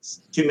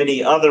things, too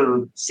many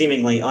other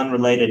seemingly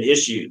unrelated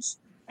issues.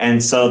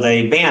 And so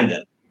they banned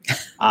it.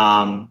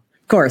 Of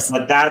course.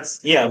 But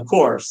of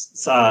course.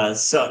 So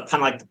kind of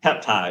like the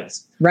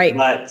peptides. Right.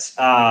 But,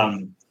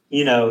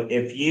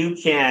 if you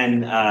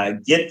can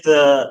get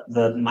the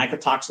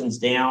mycotoxins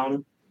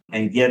down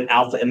and get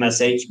alpha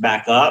MSH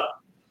back up,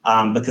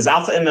 because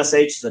alpha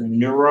MSH is a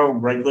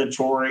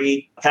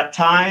neuroregulatory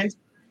peptide,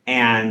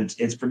 and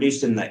it's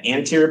produced in the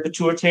anterior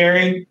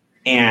pituitary.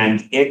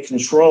 And it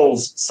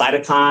controls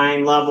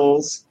cytokine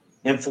levels,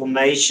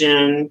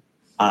 inflammation,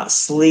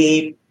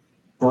 sleep,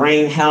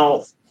 brain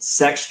health,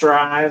 sex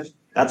drive.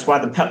 That's why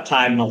the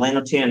peptide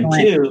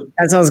melanotan-2.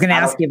 That's what I was going to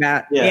ask you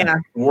about.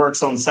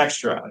 Works on sex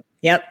drive.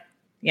 Yep.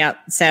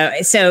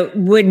 So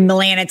would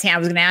melanotan, I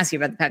was going to ask you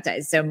about the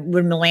peptides. So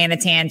would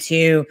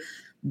melanotan-2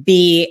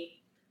 be,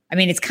 I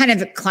mean, it's kind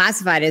of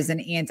classified as an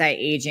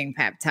anti-aging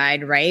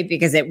peptide, right?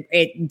 Because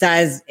it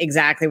does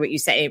exactly what you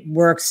say. It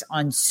works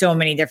on so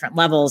many different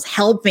levels,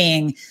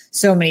 helping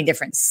so many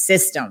different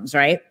systems,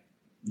 right?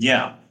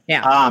 Yeah.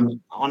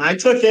 When I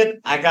took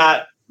it, I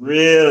got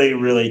really,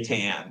 really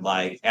tan,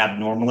 like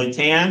abnormally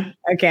tan.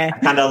 Okay. I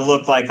kind of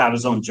looked like I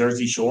was on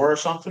Jersey Shore or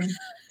something.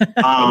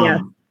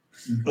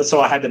 But so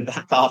I had to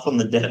back off on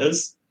the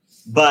dose.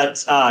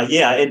 But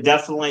it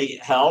definitely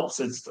helps.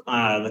 It's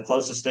the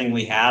closest thing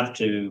we have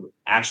to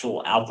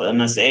actual alpha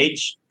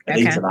MSH, at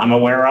least that I'm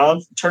aware of.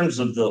 In terms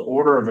of the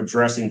order of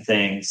addressing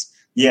things,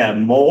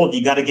 mold,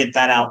 you got to get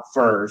that out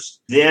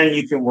first. Then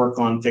you can work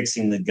on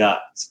fixing the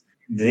gut.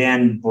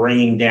 then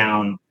bringing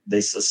down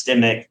the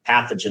systemic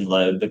pathogen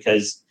load,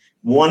 because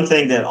one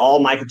thing that all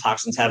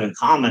mycotoxins have in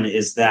common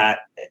is that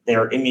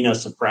they're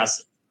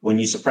immunosuppressive. When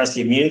you suppress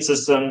the immune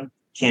system,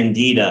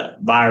 candida,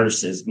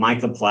 viruses,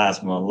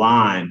 mycoplasma,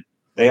 Lyme,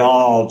 they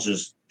all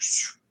just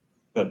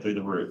go through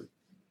the roof.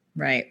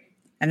 Right.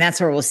 And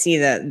that's where we'll see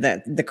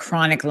the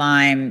chronic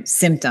Lyme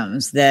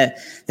symptoms, the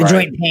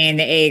joint pain,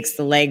 the aches,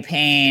 the leg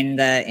pain,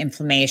 the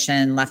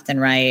inflammation left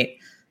and right.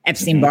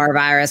 Epstein-Barr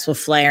virus will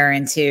flare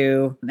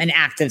into an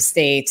active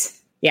state.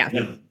 Yeah.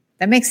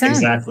 That makes sense.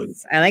 Exactly.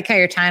 I like how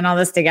you're tying all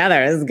this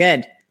together. This is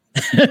good.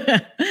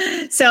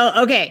 So,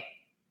 okay.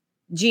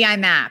 GI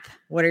map.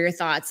 What are your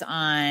thoughts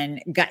on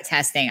gut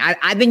testing?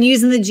 I've been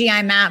using the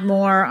GI map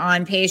more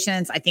on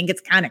patients. I think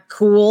it's kind of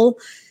cool.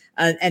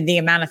 And the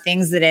amount of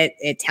things that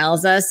it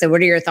tells us. So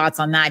what are your thoughts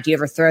on that? Do you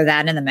ever throw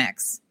that in the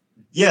mix?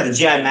 Yeah, the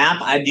GI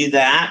map, I do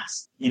that.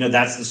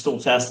 That's the stool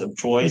test of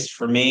choice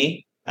for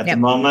me at the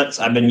moment.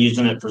 I've been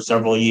using it for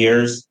several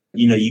years.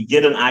 You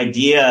get an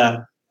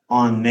idea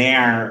on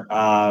there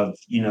of,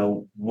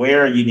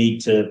 where you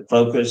need to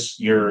focus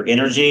your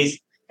energies.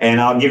 And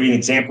I'll give you an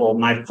example.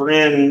 My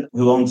friend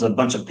who owns a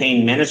bunch of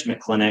pain management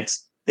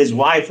clinics, his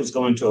wife was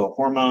going to a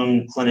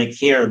hormone clinic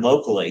here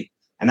locally.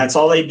 And that's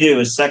all they do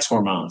is sex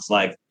hormones.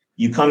 Like,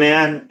 you come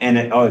in and,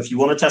 if you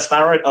want to test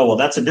thyroid,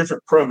 that's a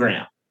different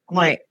program. I'm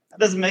like, that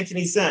doesn't make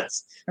any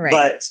sense. Right.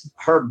 But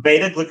her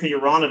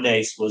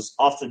beta-glucuronidase was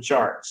off the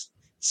charts.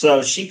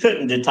 So she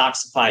couldn't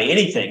detoxify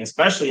anything,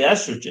 especially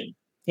estrogen.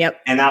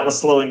 Yep. And that was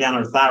slowing down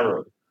her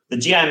thyroid. The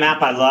GI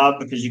map I love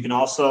because you can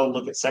also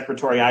look at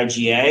secretory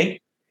IgA.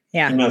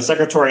 Yeah. If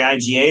secretory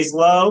IgA is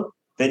low,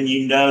 then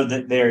you know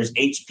that there's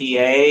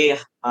HPA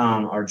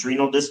or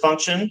adrenal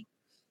dysfunction,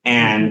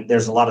 and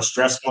there's a lot of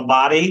stress in the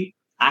body.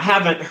 I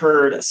haven't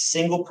heard a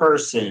single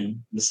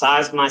person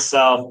besides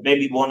myself,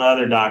 maybe one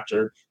other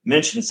doctor,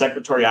 mention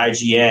secretory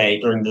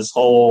IgA during this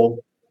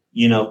whole,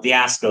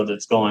 fiasco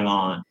that's going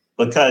on,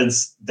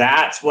 because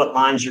that's what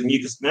lines your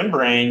mucous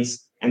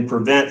membranes and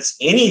prevents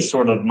any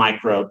sort of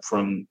microbe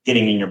from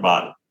getting in your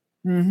body.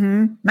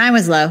 Mm-hmm. Mine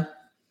was low.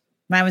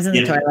 Mine was in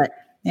the toilet.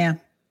 Yeah.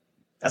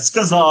 That's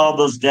because of all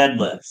those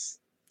deadlifts.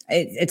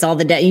 It's all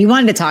the you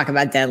wanted to talk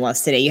about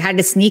deadlifts today. You had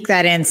to sneak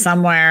that in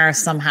somewhere,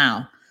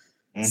 somehow.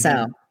 Mm-hmm.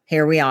 So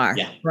here we are.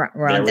 Yeah.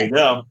 We're on there we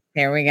go.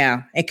 There we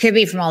go. It could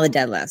be from all the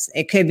deadlifts.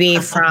 It could be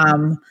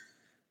from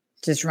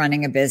just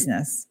running a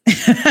business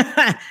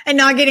and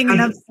not getting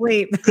enough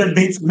sleep. Could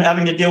be from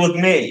having to deal with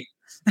me.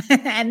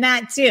 And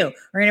that too.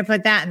 We're going to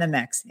put that in the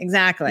mix.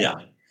 Exactly. Yeah.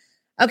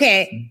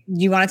 Okay. Do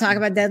you want to talk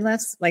about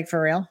deadlifts? Like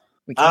for real?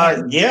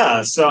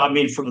 Yeah. So,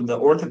 from the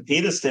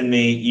orthopedist in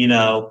me,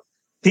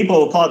 people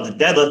will call it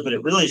the deadlift, but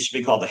it really should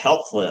be called the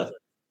health lift,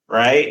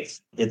 right?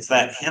 It's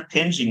that hip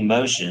hinging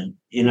motion.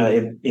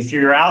 If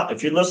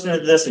you're listening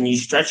to this and you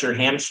stretch your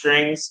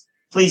hamstrings,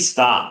 please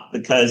stop,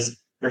 because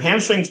your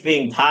hamstrings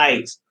being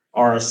tight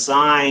are a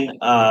sign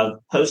of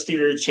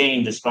posterior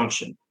chain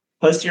dysfunction.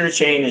 Posterior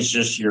chain is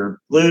just your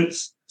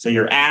glutes, so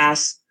your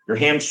ass, your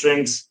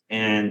hamstrings,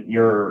 and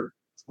your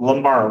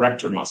lumbar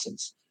erector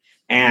muscles.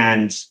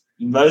 And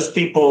most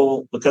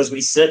people, because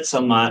we sit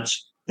so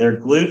much, their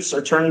glutes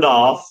are turned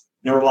off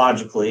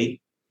neurologically,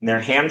 and their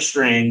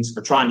hamstrings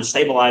are trying to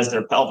stabilize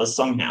their pelvis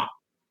somehow.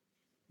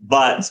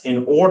 But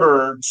in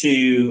order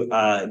to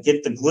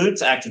get the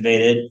glutes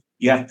activated,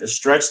 you have to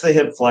stretch the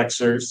hip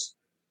flexors,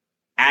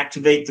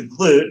 activate the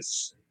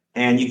glutes,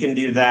 and you can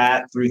do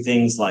that through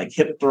things like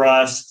hip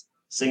thrust,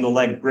 single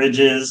leg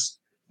bridges,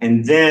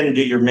 and then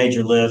do your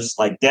major lifts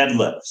like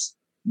deadlifts.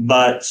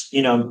 But,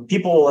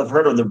 people have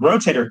heard of the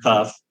rotator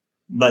cuff,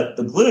 but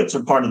the glutes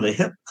are part of the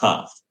hip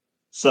cuff.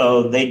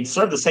 So they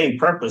serve the same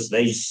purpose.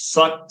 They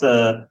suck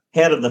the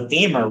head of the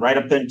femur right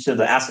up into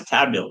the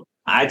acetabulum.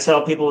 I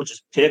tell people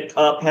just pick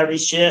up heavy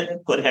shit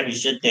and put heavy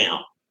shit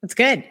down. That's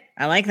good.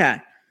 I like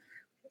that.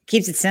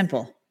 Keeps it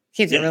simple.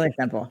 Keeps it really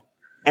simple.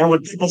 And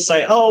when people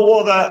say, "Oh,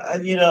 well,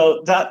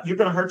 that you're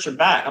going to hurt your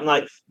back," I'm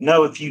like,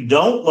 no. If you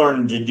don't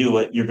learn to do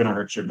it, you're going to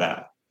hurt your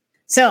back.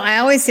 So I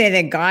always say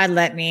that God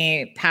let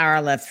me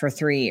power lift for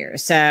 3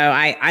 years. So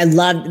I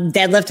loved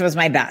deadlift was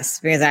my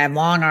best because I have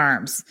long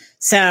arms.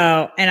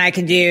 So, and I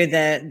can do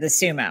the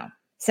sumo.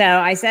 So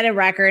I set a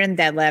record in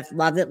deadlift,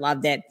 loved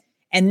it.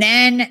 And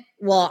then,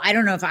 I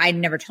don't know if I'd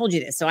never told you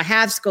this. So I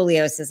have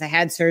scoliosis. I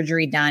had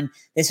surgery done.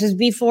 This is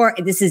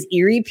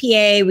Erie,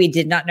 PA. We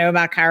did not know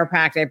about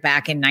chiropractic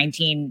back in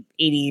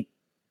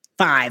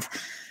 1985.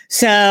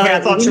 So I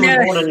thought you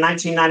were born in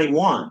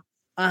 1991.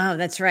 Oh,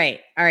 that's right.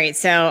 All right.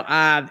 So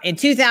in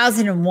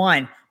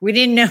 2001, we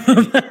didn't know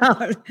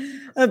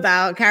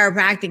about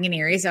chiropractic in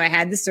Erie. So I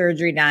had the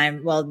surgery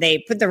done. Well, they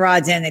put the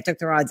rods in, they took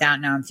the rods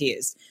out, now I'm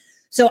fused.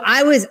 So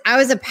I was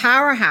a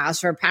powerhouse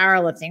for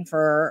powerlifting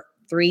for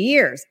 3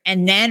 years.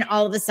 And then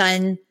all of a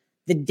sudden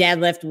the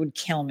deadlift would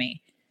kill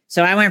me.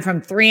 So I went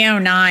from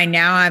 309.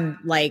 Now I'm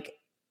like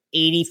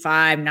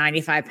 85,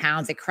 95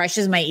 pounds. It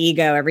crushes my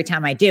ego every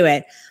time I do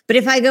it. But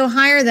if I go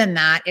higher than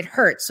that, it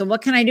hurts. So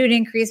what can I do to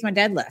increase my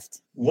deadlift?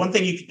 One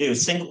thing you could do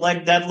is single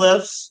leg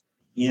deadlifts.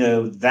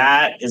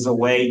 That is a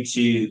way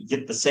to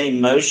get the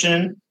same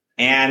motion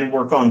and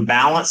work on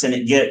balance, and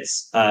it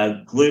gets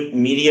glute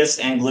medius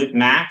and glute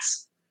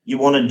max. You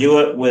want to do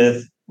it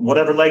with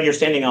whatever leg you're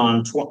standing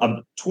on,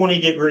 20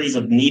 degrees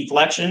of knee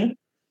flexion,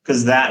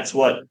 because that's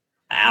what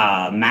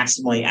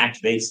maximally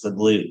activates the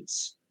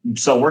glutes.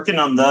 So working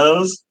on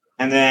those.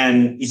 And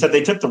then you said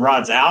they took the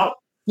rods out?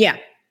 Yeah.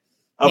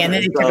 Okay, yeah, and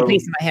then they took a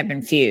piece of my hip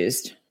and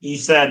fused. You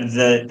said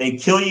that they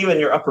kill you in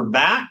your upper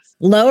back?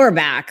 Lower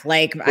back.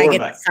 Like Lower I get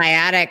back. the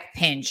sciatic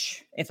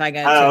pinch if I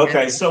go. Oh,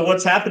 okay. So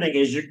what's happening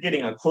is you're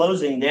getting a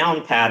closing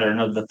down pattern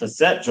of the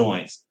facet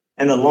joints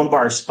and the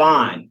lumbar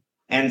spine.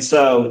 And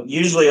so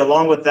usually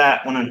along with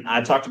that, when I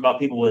talked about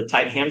people with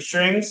tight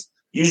hamstrings,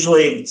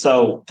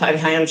 so tight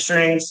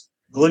hamstrings,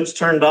 glutes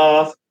turned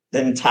off,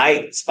 then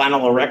tight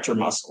spinal erector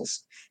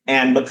muscles.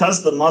 And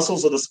because the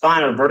muscles of the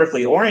spine are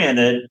vertically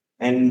oriented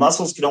and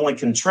muscles can only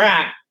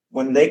contract,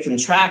 when they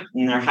contract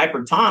and they're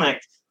hypertonic,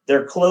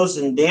 they're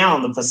closing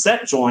down the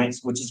facet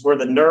joints, which is where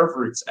the nerve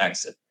roots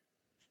exit.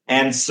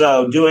 And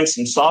so doing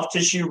some soft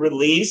tissue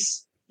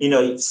release,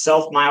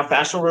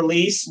 self-myofascial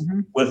release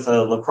with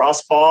a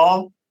lacrosse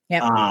ball.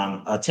 Yep.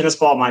 A tennis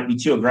ball might be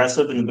too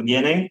aggressive in the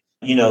beginning.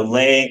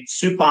 Laying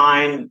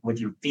supine with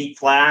your feet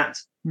flat,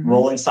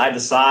 rolling side to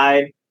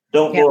side.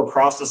 Don't go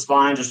across the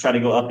spine, just try to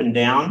go up and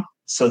down.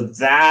 So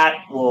that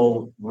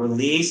will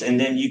release, and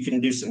then you can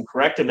do some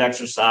corrective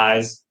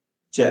exercise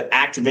to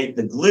activate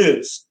the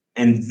glutes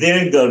and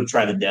then go to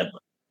try the deadlift.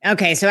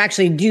 Okay, so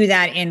actually do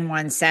that in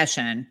one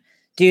session.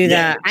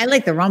 I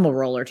like the rumble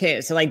roller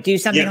too. So like do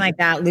something like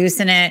that,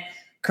 loosen it,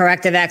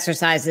 corrective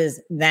exercises,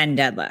 then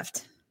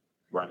deadlift.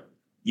 Right.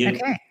 Yeah.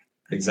 Okay.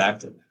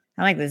 Exactly.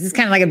 I like this. This is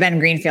kind of like a Ben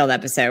Greenfield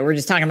episode. We're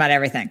just talking about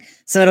everything.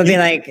 So it'll be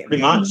like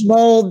pretty much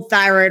mold,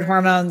 thyroid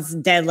hormones,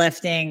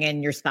 deadlifting,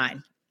 and your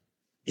spine.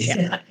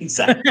 Yeah,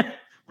 exactly.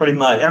 Pretty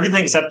much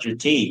everything except your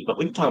teeth, but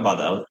we can talk about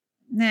that.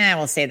 Nah,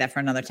 we'll save that for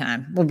another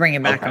time. We'll bring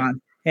it back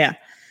on. Yeah.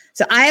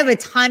 So I have a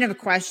ton of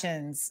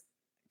questions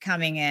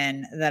coming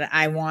in that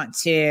I want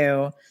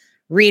to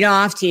read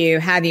off to you,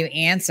 have you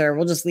answer.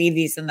 We'll just leave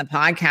these in the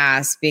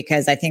podcast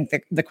because I think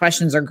the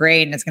questions are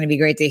great and it's going to be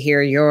great to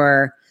hear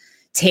your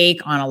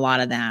take on a lot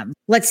of them.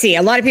 Let's see.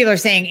 A lot of people are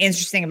saying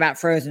interesting about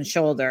frozen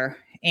shoulder.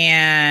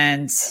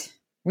 And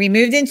we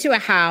moved into a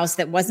house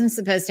that wasn't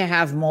supposed to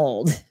have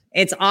mold.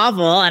 It's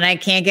awful. And I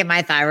can't get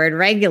my thyroid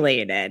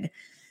regulated.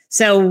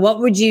 So what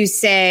would you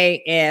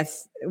say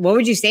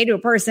to a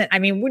person? I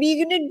mean, what are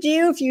you going to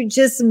do if you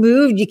just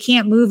moved? You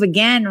can't move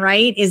again,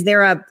 right? Is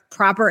there a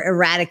proper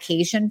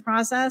eradication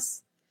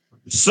process?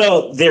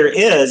 So there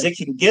is. It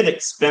can get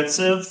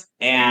expensive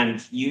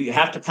and you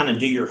have to kind of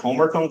do your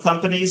homework on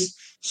companies.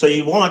 So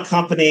you want a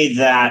company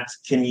that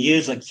can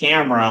use a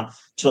camera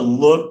to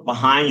look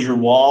behind your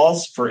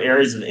walls for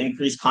areas of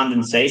increased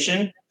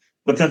condensation,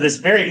 because it's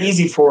very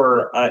easy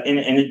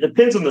and it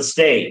depends on the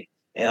state.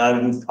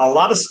 A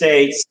lot of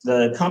states,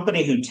 the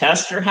company who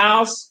tests your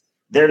house,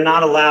 they're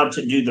not allowed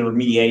to do the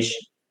remediation.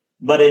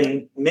 But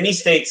in many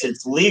states,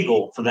 it's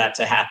legal for that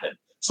to happen.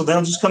 So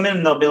they'll just come in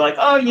and they'll be like,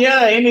 oh,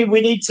 yeah, Amy,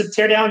 we need to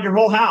tear down your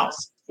whole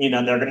house. They're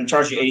going to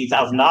charge you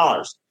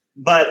 $80,000.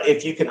 But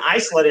if you can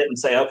isolate it and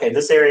say, okay,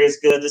 this area is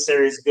good, this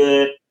area is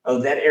good. Oh,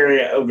 that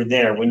area over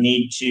there, we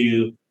need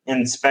to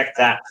inspect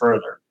that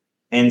further.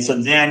 And so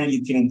then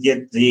you can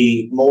get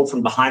the mold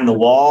from behind the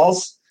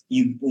walls.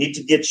 You need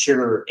to get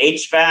your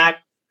HVAC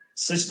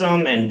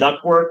system and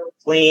ductwork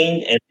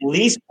cleaned at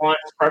least once,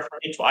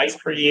 preferably twice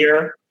per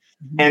year.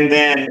 And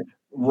then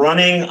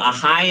running a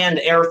high-end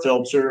air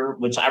filter,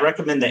 which I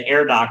recommend the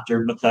Air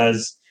Doctor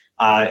because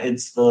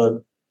it's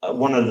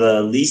one of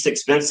the least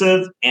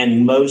expensive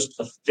and most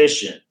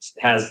efficient,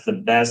 has the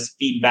best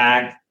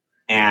feedback.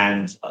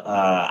 And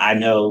I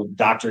know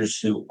doctors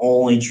who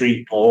only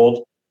treat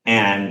mold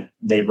and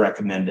they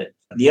recommend it.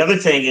 The other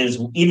thing is,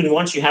 even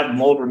once you have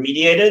mold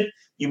remediated,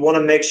 you want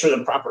to make sure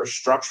the proper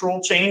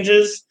structural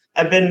changes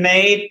have been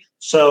made.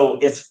 So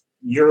if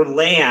your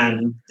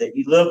land that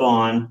you live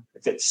on,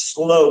 if it's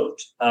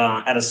sloped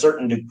at a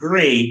certain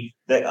degree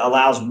that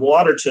allows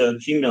water to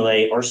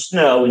accumulate, or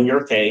snow in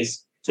your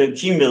case, to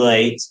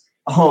accumulate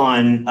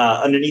on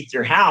underneath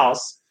your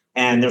house,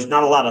 and there's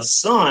not a lot of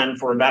sun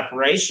for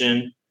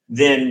evaporation,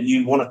 then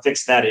you want to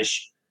fix that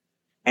issue.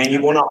 And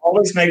you want to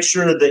always make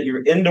sure that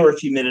your indoor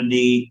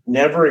humidity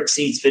never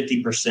exceeds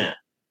 50%.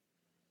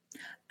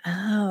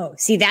 Oh,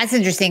 see, that's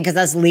interesting because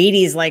us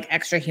ladies like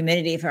extra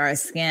humidity for our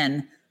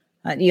skin.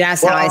 You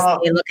asked how I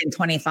stay looking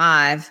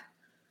 25.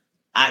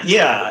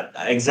 Yeah,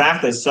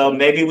 exactly. So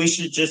maybe we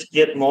should just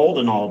get mold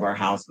in all of our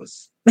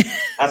houses.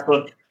 That's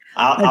what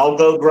I'll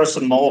go grow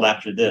some mold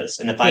after this.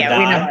 And if I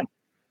die,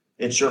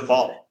 it's your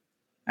fault.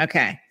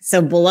 Okay.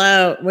 So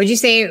below, would you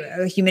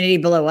say humidity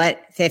below what?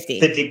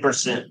 50?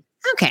 50%.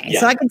 Okay. Yeah.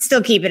 So I can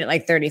still keep it at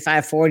like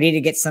 35, 40 to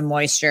get some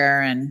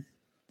moisture. And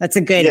that's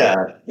a good. Yeah.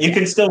 You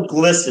can still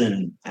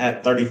glisten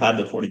at 35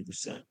 to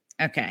 40%.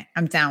 Okay.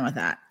 I'm down with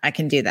that. I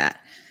can do that.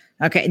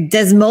 Okay.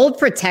 Does mold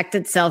protect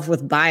itself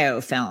with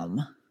biofilm?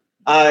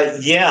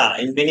 Yeah.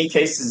 In many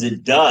cases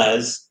it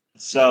does.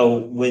 So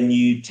when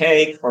you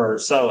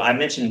I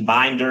mentioned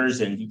binders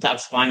and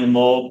detoxifying the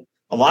mold.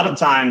 A lot of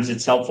times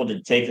it's helpful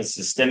to take a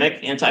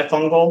systemic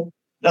antifungal.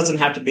 It doesn't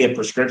have to be a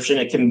prescription.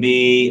 It can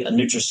be a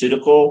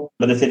nutraceutical.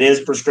 But if it is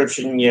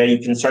prescription, yeah, you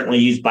can certainly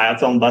use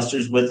biofilm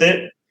busters with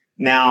it.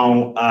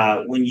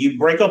 Now, when you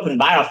break open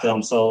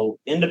biofilm, so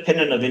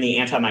independent of any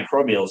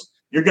antimicrobials,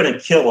 you're going to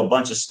kill a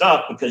bunch of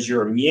stuff because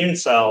your immune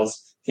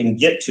cells can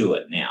get to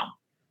it now.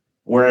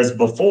 Whereas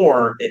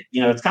before,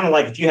 it's kind of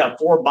like if you have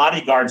 4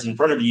 bodyguards in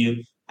front of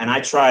you and I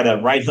try to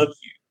right hook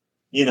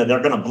you,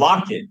 they're going to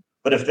block it.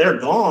 But if they're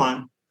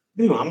gone,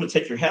 I'm going to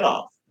take your head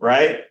off,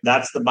 right?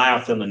 That's the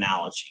biofilm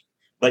analogy.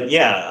 But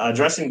yeah,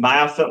 addressing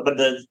biofilm. But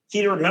the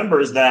key to remember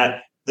is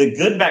that the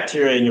good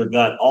bacteria in your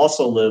gut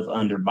also live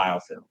under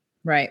biofilm.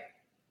 Right.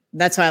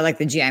 That's why I like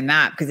the GI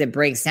map, because it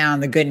breaks down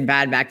the good and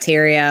bad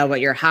bacteria,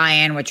 what you're high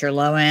in, what you're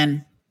low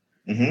in.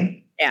 Mm-hmm.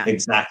 Yeah,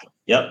 exactly.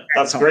 Yep.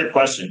 That's a great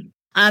question.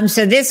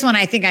 So this one,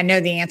 I think I know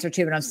the answer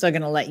to, but I'm still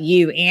going to let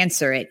you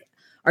answer it.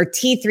 Are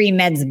T3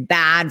 meds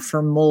bad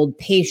for mold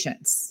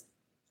patients?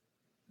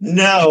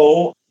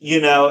 No,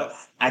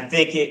 I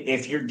think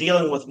if you're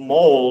dealing with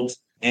mold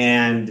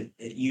and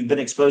you've been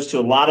exposed to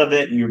a lot of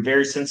it and you're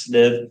very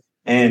sensitive,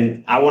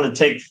 and I want to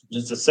take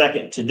just a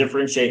second to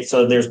differentiate.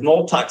 So there's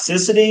mold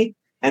toxicity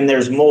and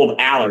there's mold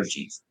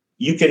allergies.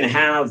 You can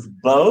have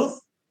both,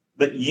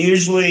 but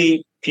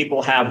usually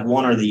people have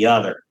one or the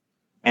other.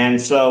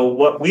 And so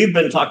what we've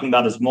been talking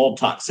about is mold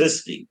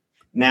toxicity.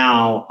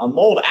 Now, a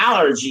mold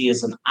allergy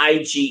is an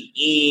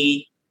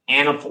IgE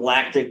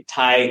anaphylactic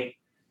type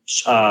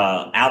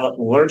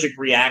allergic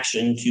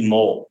reaction to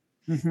mold.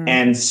 Mm-hmm.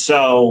 And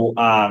so,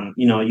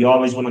 you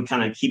always want to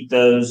kind of keep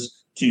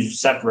those two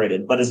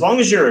separated. But as long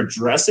as you're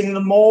addressing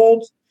the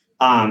mold,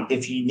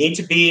 if you need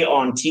to be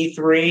on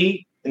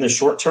T3 in the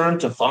short term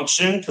to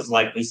function, because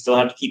we still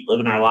have to keep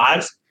living our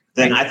lives,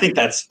 then I think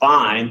that's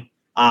fine.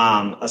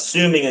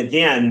 Assuming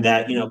again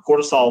that,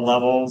 cortisol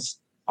levels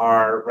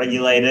are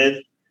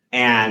regulated.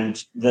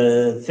 And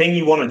the thing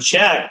you want to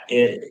check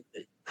is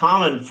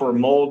common for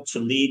mold to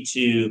lead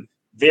to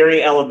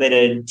very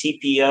elevated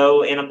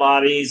TPO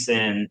antibodies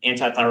and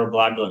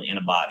antithyroglobulin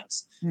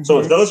antibodies. Mm-hmm. So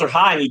if those are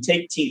high and you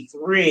take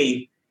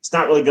T3, it's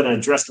not really going to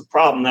address the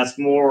problem. That's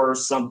more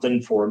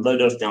something for low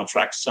dose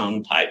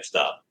naltrexone type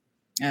stuff.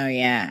 Oh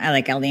yeah, I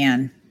like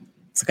LDN.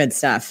 It's good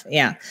stuff.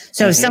 Yeah.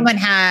 So if someone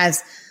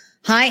has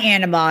high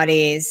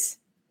antibodies,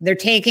 they're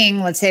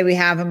taking, let's say we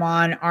have them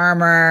on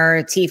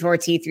Armor, T4,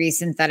 T3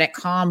 synthetic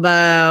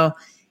combo,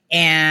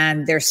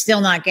 and they're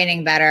still not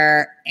getting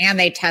better, and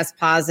they test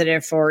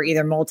positive for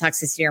either mold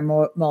toxicity or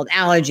mold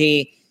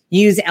allergy,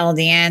 use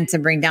LDN to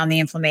bring down the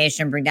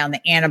inflammation, bring down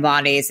the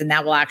antibodies, and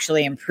that will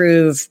actually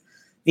improve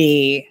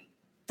the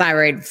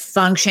thyroid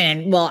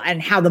function, and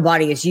how the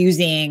body is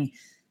using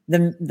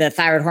the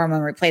thyroid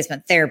hormone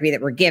replacement therapy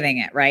that we're giving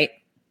it, right?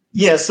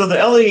 Yeah, so the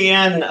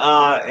LEN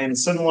and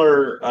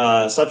similar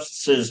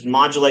substances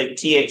modulate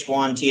Th1,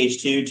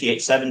 Th2,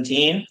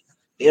 Th17.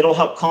 It'll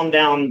help calm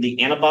down the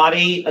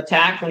antibody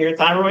attack on your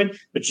thyroid,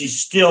 but you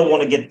still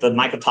want to get the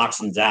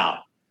mycotoxins out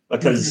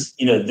because,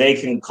 they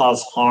can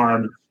cause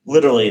harm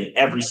literally in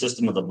every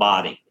system of the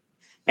body.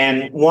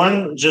 And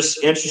one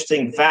just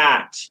interesting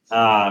fact,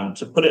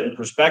 to put it in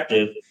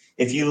perspective,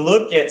 if you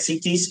look at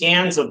CT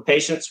scans of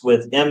patients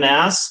with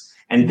MS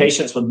and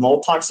patients with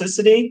mold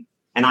toxicity,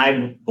 and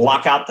I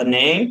block out the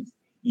name,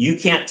 you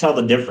can't tell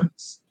the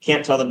difference.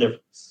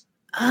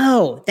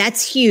 Oh,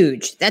 that's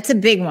huge. That's a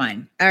big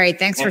one. All right.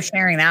 Thanks for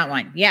sharing that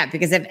one. Yeah.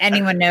 Because if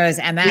anyone knows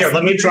MS. Here,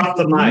 let me drop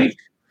the mic.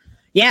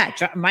 Yeah.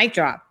 Mic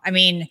drop. I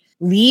mean,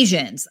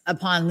 lesions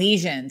upon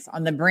lesions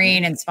on the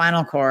brain and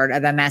spinal cord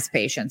of MS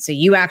patients. So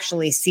you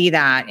actually see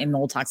that in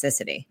mold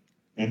toxicity.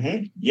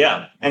 Mm-hmm.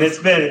 Yeah. And it's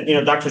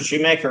been, Dr.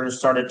 Shoemaker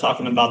started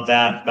talking about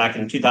that back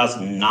in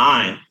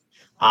 2009.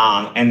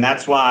 And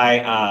that's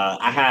why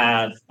I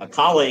have a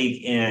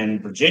colleague in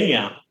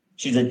Virginia.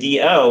 She's a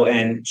DO,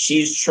 and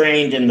she's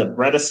trained in the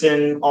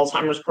Bredesen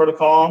Alzheimer's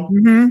protocol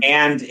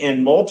and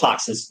in mold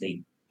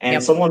toxicity.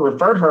 And someone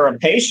referred her a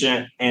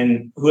patient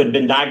who had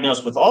been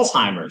diagnosed with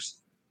Alzheimer's.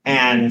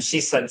 And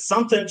she said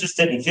something just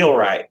didn't feel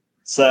right.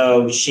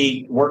 So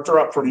she worked her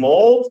up for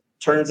mold.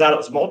 Turns out it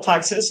was mold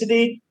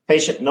toxicity.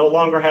 Patient no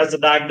longer has the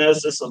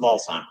diagnosis of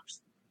Alzheimer's.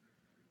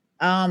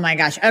 Oh, my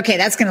gosh. Okay,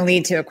 that's going to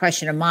lead to a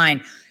question of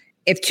mine.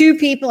 If 2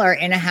 people are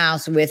in a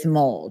house with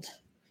mold,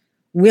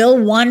 will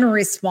one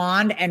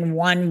respond and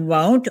one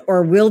won't,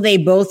 or will they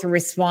both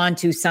respond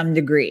to some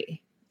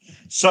degree?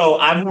 So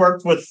I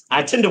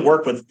tend to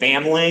work with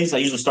families. I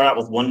usually start out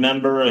with one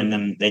member and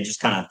then they just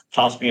kind of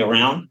toss me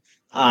around,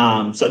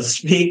 so to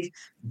speak.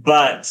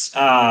 But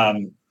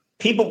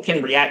people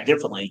can react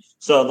differently.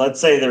 So let's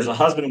say there's a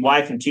husband,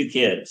 wife, and 2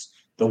 kids.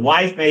 The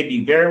wife may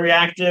be very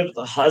reactive,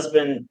 the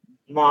husband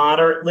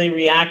moderately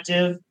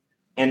reactive,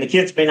 and the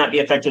kids may not be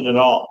affected at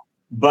all.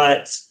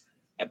 But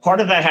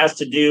part of that has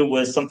to do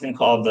with something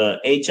called the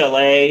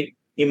HLA,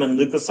 human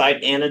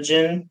leukocyte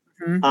antigen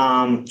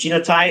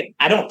genotype.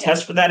 I don't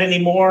test for that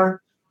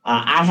anymore.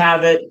 I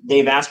have it.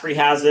 Dave Asprey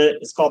has it.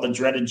 It's called the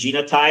dreaded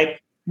genotype.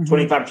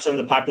 25% of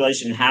the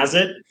population has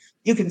it.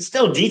 You can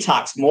still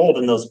detox mold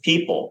in those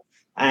people.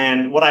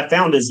 And what I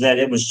found is that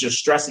it was just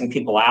stressing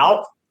people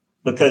out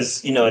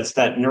because, it's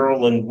that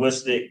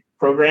neuro-linguistic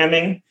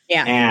programming.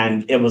 Yeah.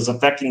 And it was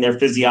affecting their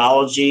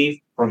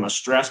physiology from a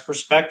stress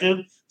perspective.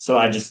 So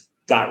I just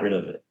got rid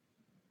of it.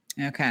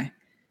 Okay.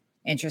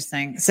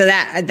 Interesting. So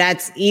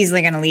that's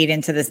easily going to lead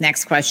into this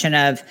next question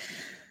of,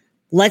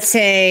 let's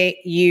say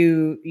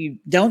you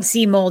don't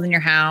see mold in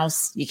your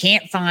house, you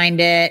can't find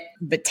it,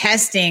 but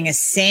testing is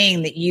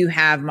saying that you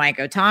have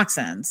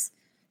mycotoxins.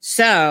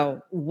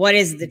 So what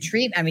is the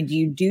treatment? I mean, do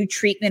you do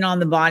treatment on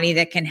the body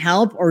that can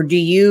help, or do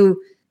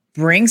you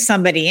bring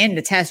somebody in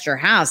to test your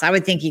house? I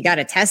would think you got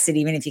to test it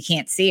even if you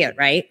can't see it,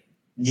 right?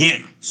 Yeah.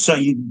 So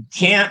you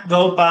can't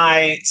go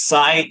by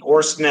sight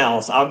or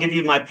smells. I'll give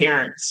you my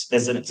parents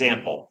as an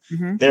example.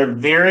 Mm-hmm. They're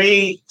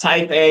very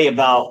type A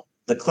about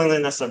the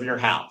cleanliness of your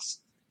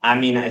house. I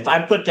mean, if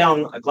I put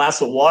down a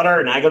glass of water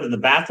and I go to the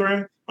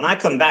bathroom, when I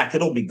come back,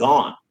 it'll be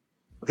gone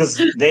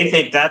because they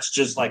think that's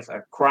just like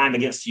a crime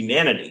against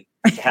humanity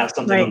to have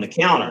something Right. on the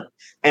counter.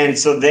 And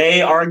so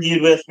they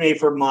argued with me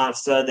for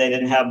months. They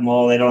didn't have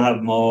mold. They don't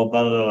have mold,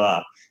 blah, blah,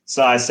 blah.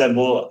 So I said,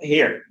 well,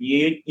 here,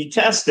 you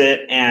test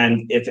it.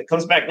 And if it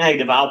comes back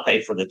negative, I'll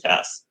pay for the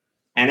test.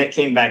 And it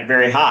came back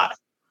very high,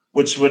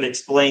 which would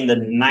explain the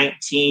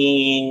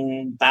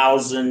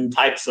 19,000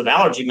 types of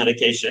allergy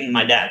medication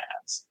my dad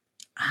has.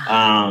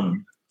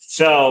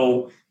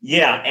 So,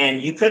 yeah,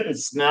 and you couldn't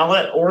smell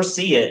it or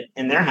see it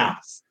in their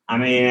house. I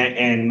mean,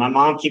 and my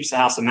mom keeps the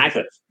house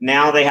immaculate.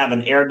 Now they have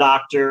an air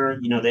doctor.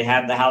 They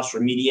have the house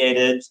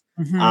remediated.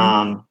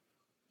 Mm-hmm.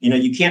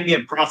 You can't be a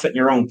prophet in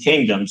your own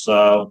kingdom.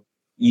 So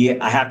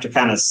I have to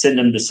kind of send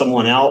them to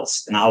someone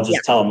else, and I'll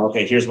just tell them,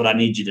 okay, here's what I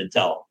need you to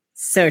tell them.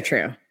 So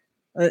true.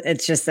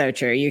 It's just so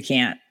true. You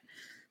can't,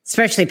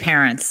 especially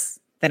parents.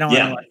 They don't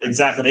want to.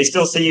 Exactly. They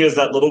still see you as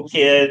that little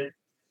kid,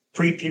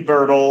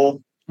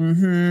 pre-pubertal.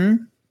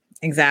 Mm-hmm.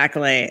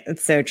 Exactly.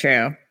 It's so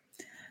true.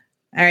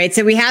 All right.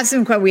 So we have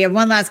we have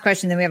one last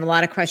question. Then we have a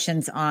lot of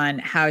questions on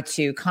how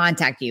to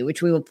contact you,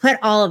 which we will put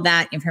all of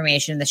that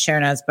information in the show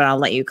notes, but I'll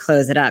let you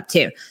close it up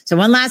too. So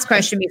one last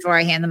question before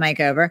I hand the mic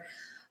over.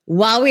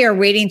 While we are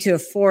waiting to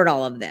afford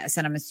all of this,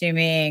 and I'm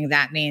assuming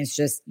that means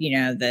just,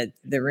 the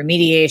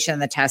remediation,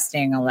 the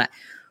testing, all that,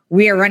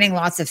 we are running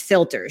lots of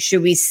filters.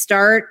 Should we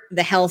start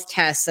the health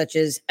tests such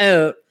as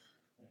OAT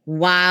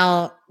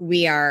while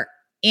we are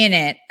in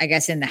it, I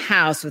guess, in the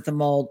house with the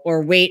mold,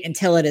 or wait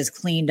until it is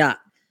cleaned up?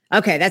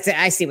 Okay, that's it.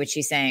 I see what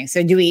she's saying.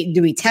 So do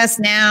we test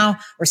now?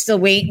 We're still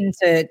waiting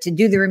to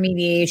do the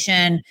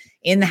remediation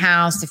in the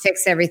house to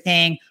fix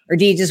everything, or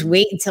do you just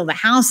wait until the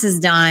house is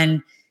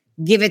done,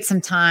 give it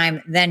some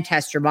time, then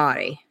test your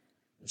body?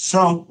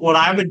 So what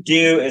I would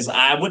do is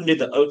I wouldn't do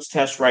the oats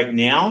test right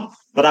now,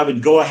 but I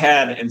would go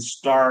ahead and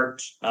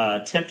start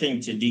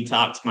attempting to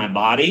detox my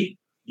body.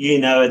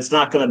 It's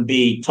not going to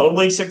be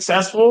totally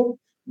successful,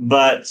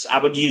 but I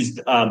would use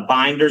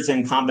binders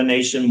in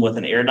combination with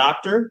an air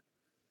doctor.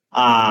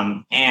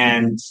 Then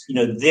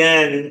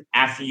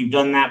after you've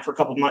done that for a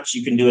couple of months,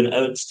 you can do an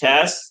oats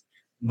test,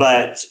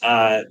 but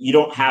you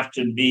don't have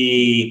to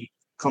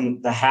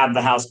have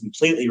the house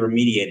completely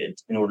remediated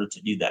in order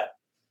to do that.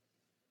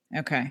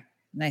 Okay.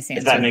 Nice answer.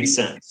 If that makes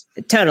sense.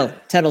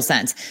 Total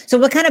sense. So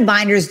what kind of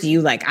binders do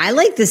you like? I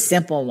like the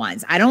simple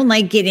ones. I don't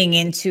like getting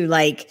into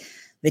like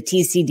the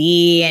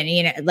TCD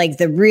and, like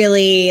the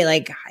really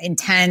like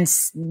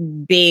intense,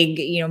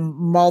 big,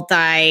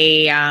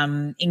 multi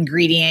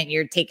ingredient.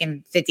 You're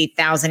taking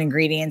 50,000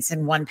 ingredients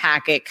in one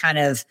packet kind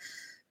of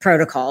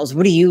protocols.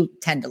 What do you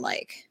tend to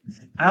like?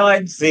 I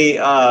like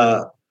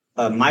the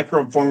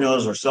Micro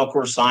Formulas or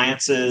Cellcore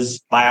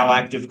Sciences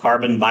Bioactive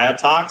Carbon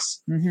Biotox.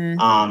 Mm-hmm.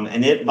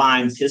 And it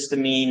binds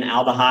histamine,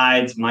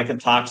 aldehydes,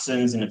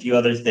 mycotoxins, and a few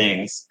other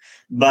things.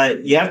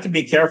 But you have to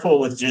be careful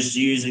with just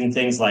using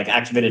things like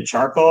activated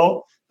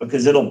charcoal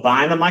because it'll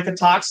bind the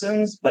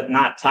mycotoxins, but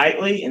not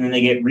tightly, and then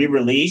they get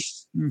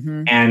re-released.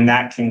 Mm-hmm. And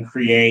that can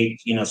create,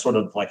 sort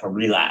of like a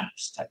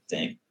relapse type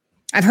thing.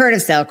 I've heard of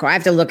Cellcore. I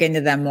have to look into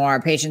them more.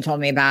 A patient told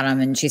me about them,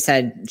 and she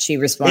said she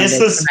responded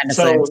tremendously.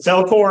 So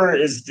Cellcore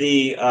is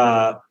the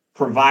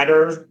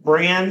provider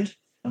brand,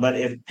 but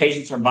if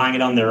patients are buying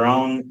it on their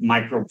own,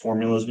 Micro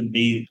Formulas would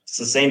be it's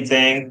the same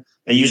thing.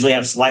 They usually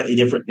have slightly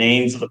different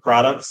names of the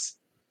products.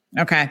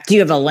 Okay. Do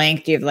you have a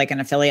link? Do you have like an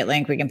affiliate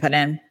link we can put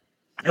in?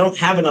 I don't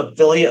have an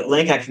affiliate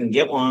link. I can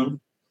get one.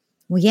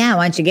 Well, yeah.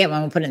 Why don't you get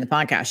one? We'll put it in the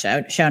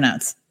podcast show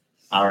notes.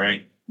 All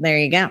right. There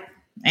you go.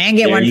 And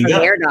get one from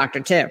the air doctor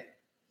too.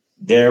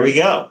 There we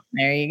go.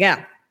 There you go.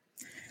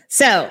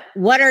 So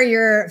what are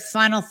your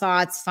final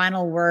thoughts,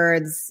 final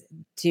words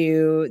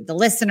to the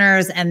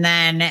listeners, and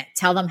then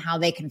tell them how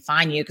they can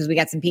find you? Because we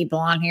got some people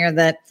on here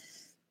that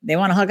they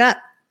want to hook up.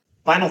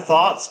 Final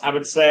thoughts. I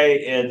would say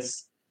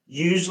it's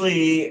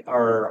usually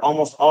or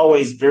almost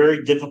always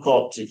very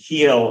difficult to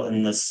heal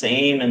in the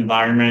same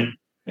environment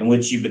in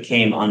which you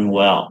became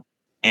unwell.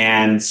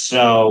 And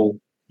so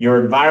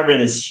your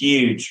environment is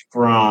huge,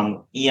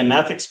 from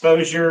EMF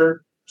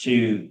exposure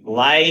to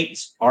light,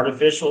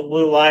 artificial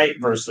blue light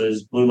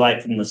versus blue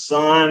light from the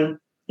sun.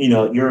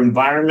 Your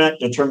environment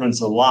determines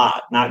a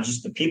lot, not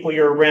just the people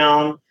you're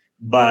around,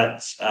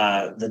 but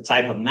the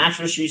type of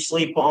mattress you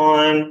sleep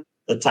on,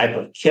 the type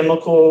of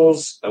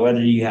chemicals,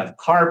 whether you have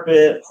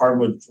carpet,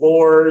 hardwood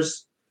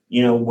floors,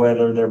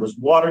 whether there was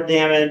water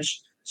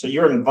damage. So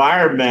your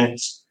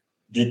environment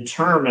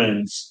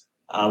determines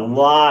a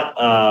lot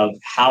of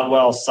how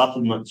well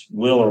supplements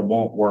will or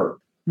won't work.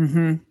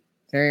 Mm-hmm.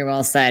 Very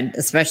well said.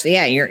 Especially,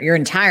 your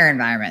entire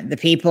environment, the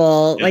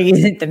people,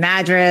 the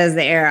mattress,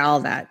 the air, all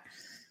that.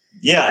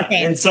 Yeah.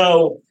 Okay. And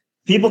so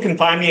people can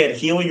find me at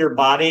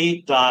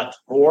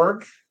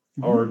healyourbody.org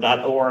or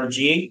 .org.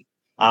 They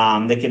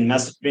can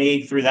message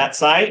me through that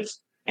site.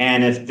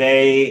 And if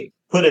they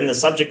put in the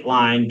subject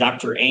line,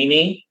 Dr.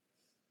 Amy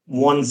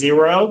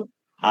 10,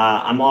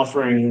 I'm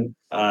offering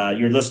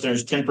your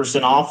listeners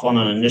 10% off on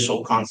an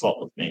initial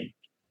consult with me.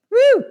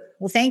 Woo!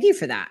 Well, thank you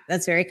for that.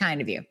 That's very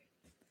kind of you.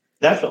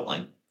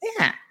 Definitely.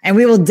 Yeah. And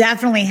we will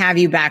definitely have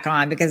you back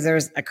on because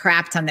there's a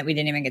crap ton that we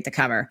didn't even get to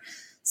cover.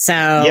 So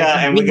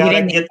and we got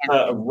to get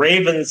the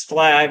Ravens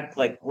flag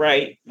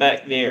right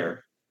back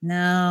there.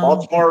 No.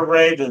 Baltimore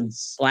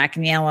Ravens. Black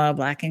and yellow,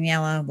 black and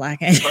yellow, black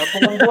and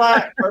purple and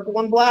black, purple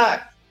and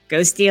black.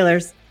 Go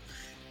Steelers.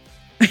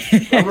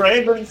 The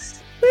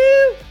Ravens.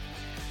 Woo!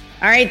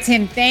 All right,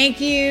 Tim, thank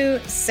you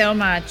so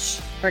much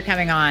for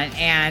coming on.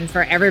 And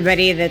for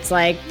everybody that's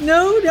like,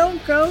 no,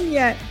 don't go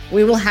yet.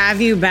 We will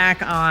have you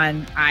back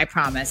on, I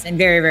promise, and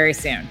very, very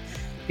soon,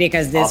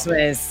 because this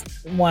was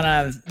one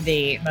of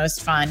the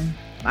most fun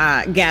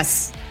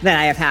guests that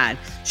I have had.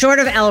 Short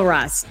of Elle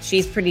Russ.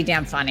 She's pretty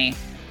damn funny,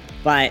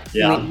 but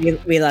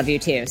we love you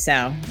too.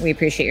 So we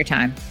appreciate your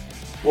time.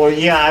 Well,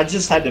 I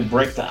just had to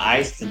break the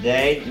ice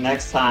today.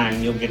 Next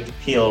time you'll get to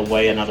peel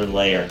away another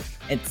layer.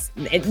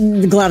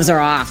 The gloves are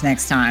off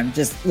next time.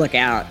 Just look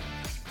out.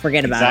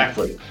 Forget about it.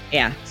 Exactly.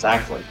 Yeah.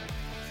 Exactly.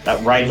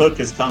 That right hook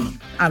is coming.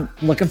 I'm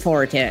looking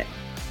forward to it.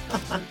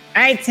 All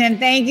right, Tim,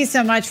 thank you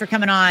so much for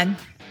coming on.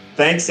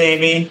 Thanks,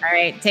 Amy. All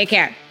right. Take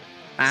care.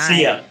 Bye.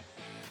 See ya.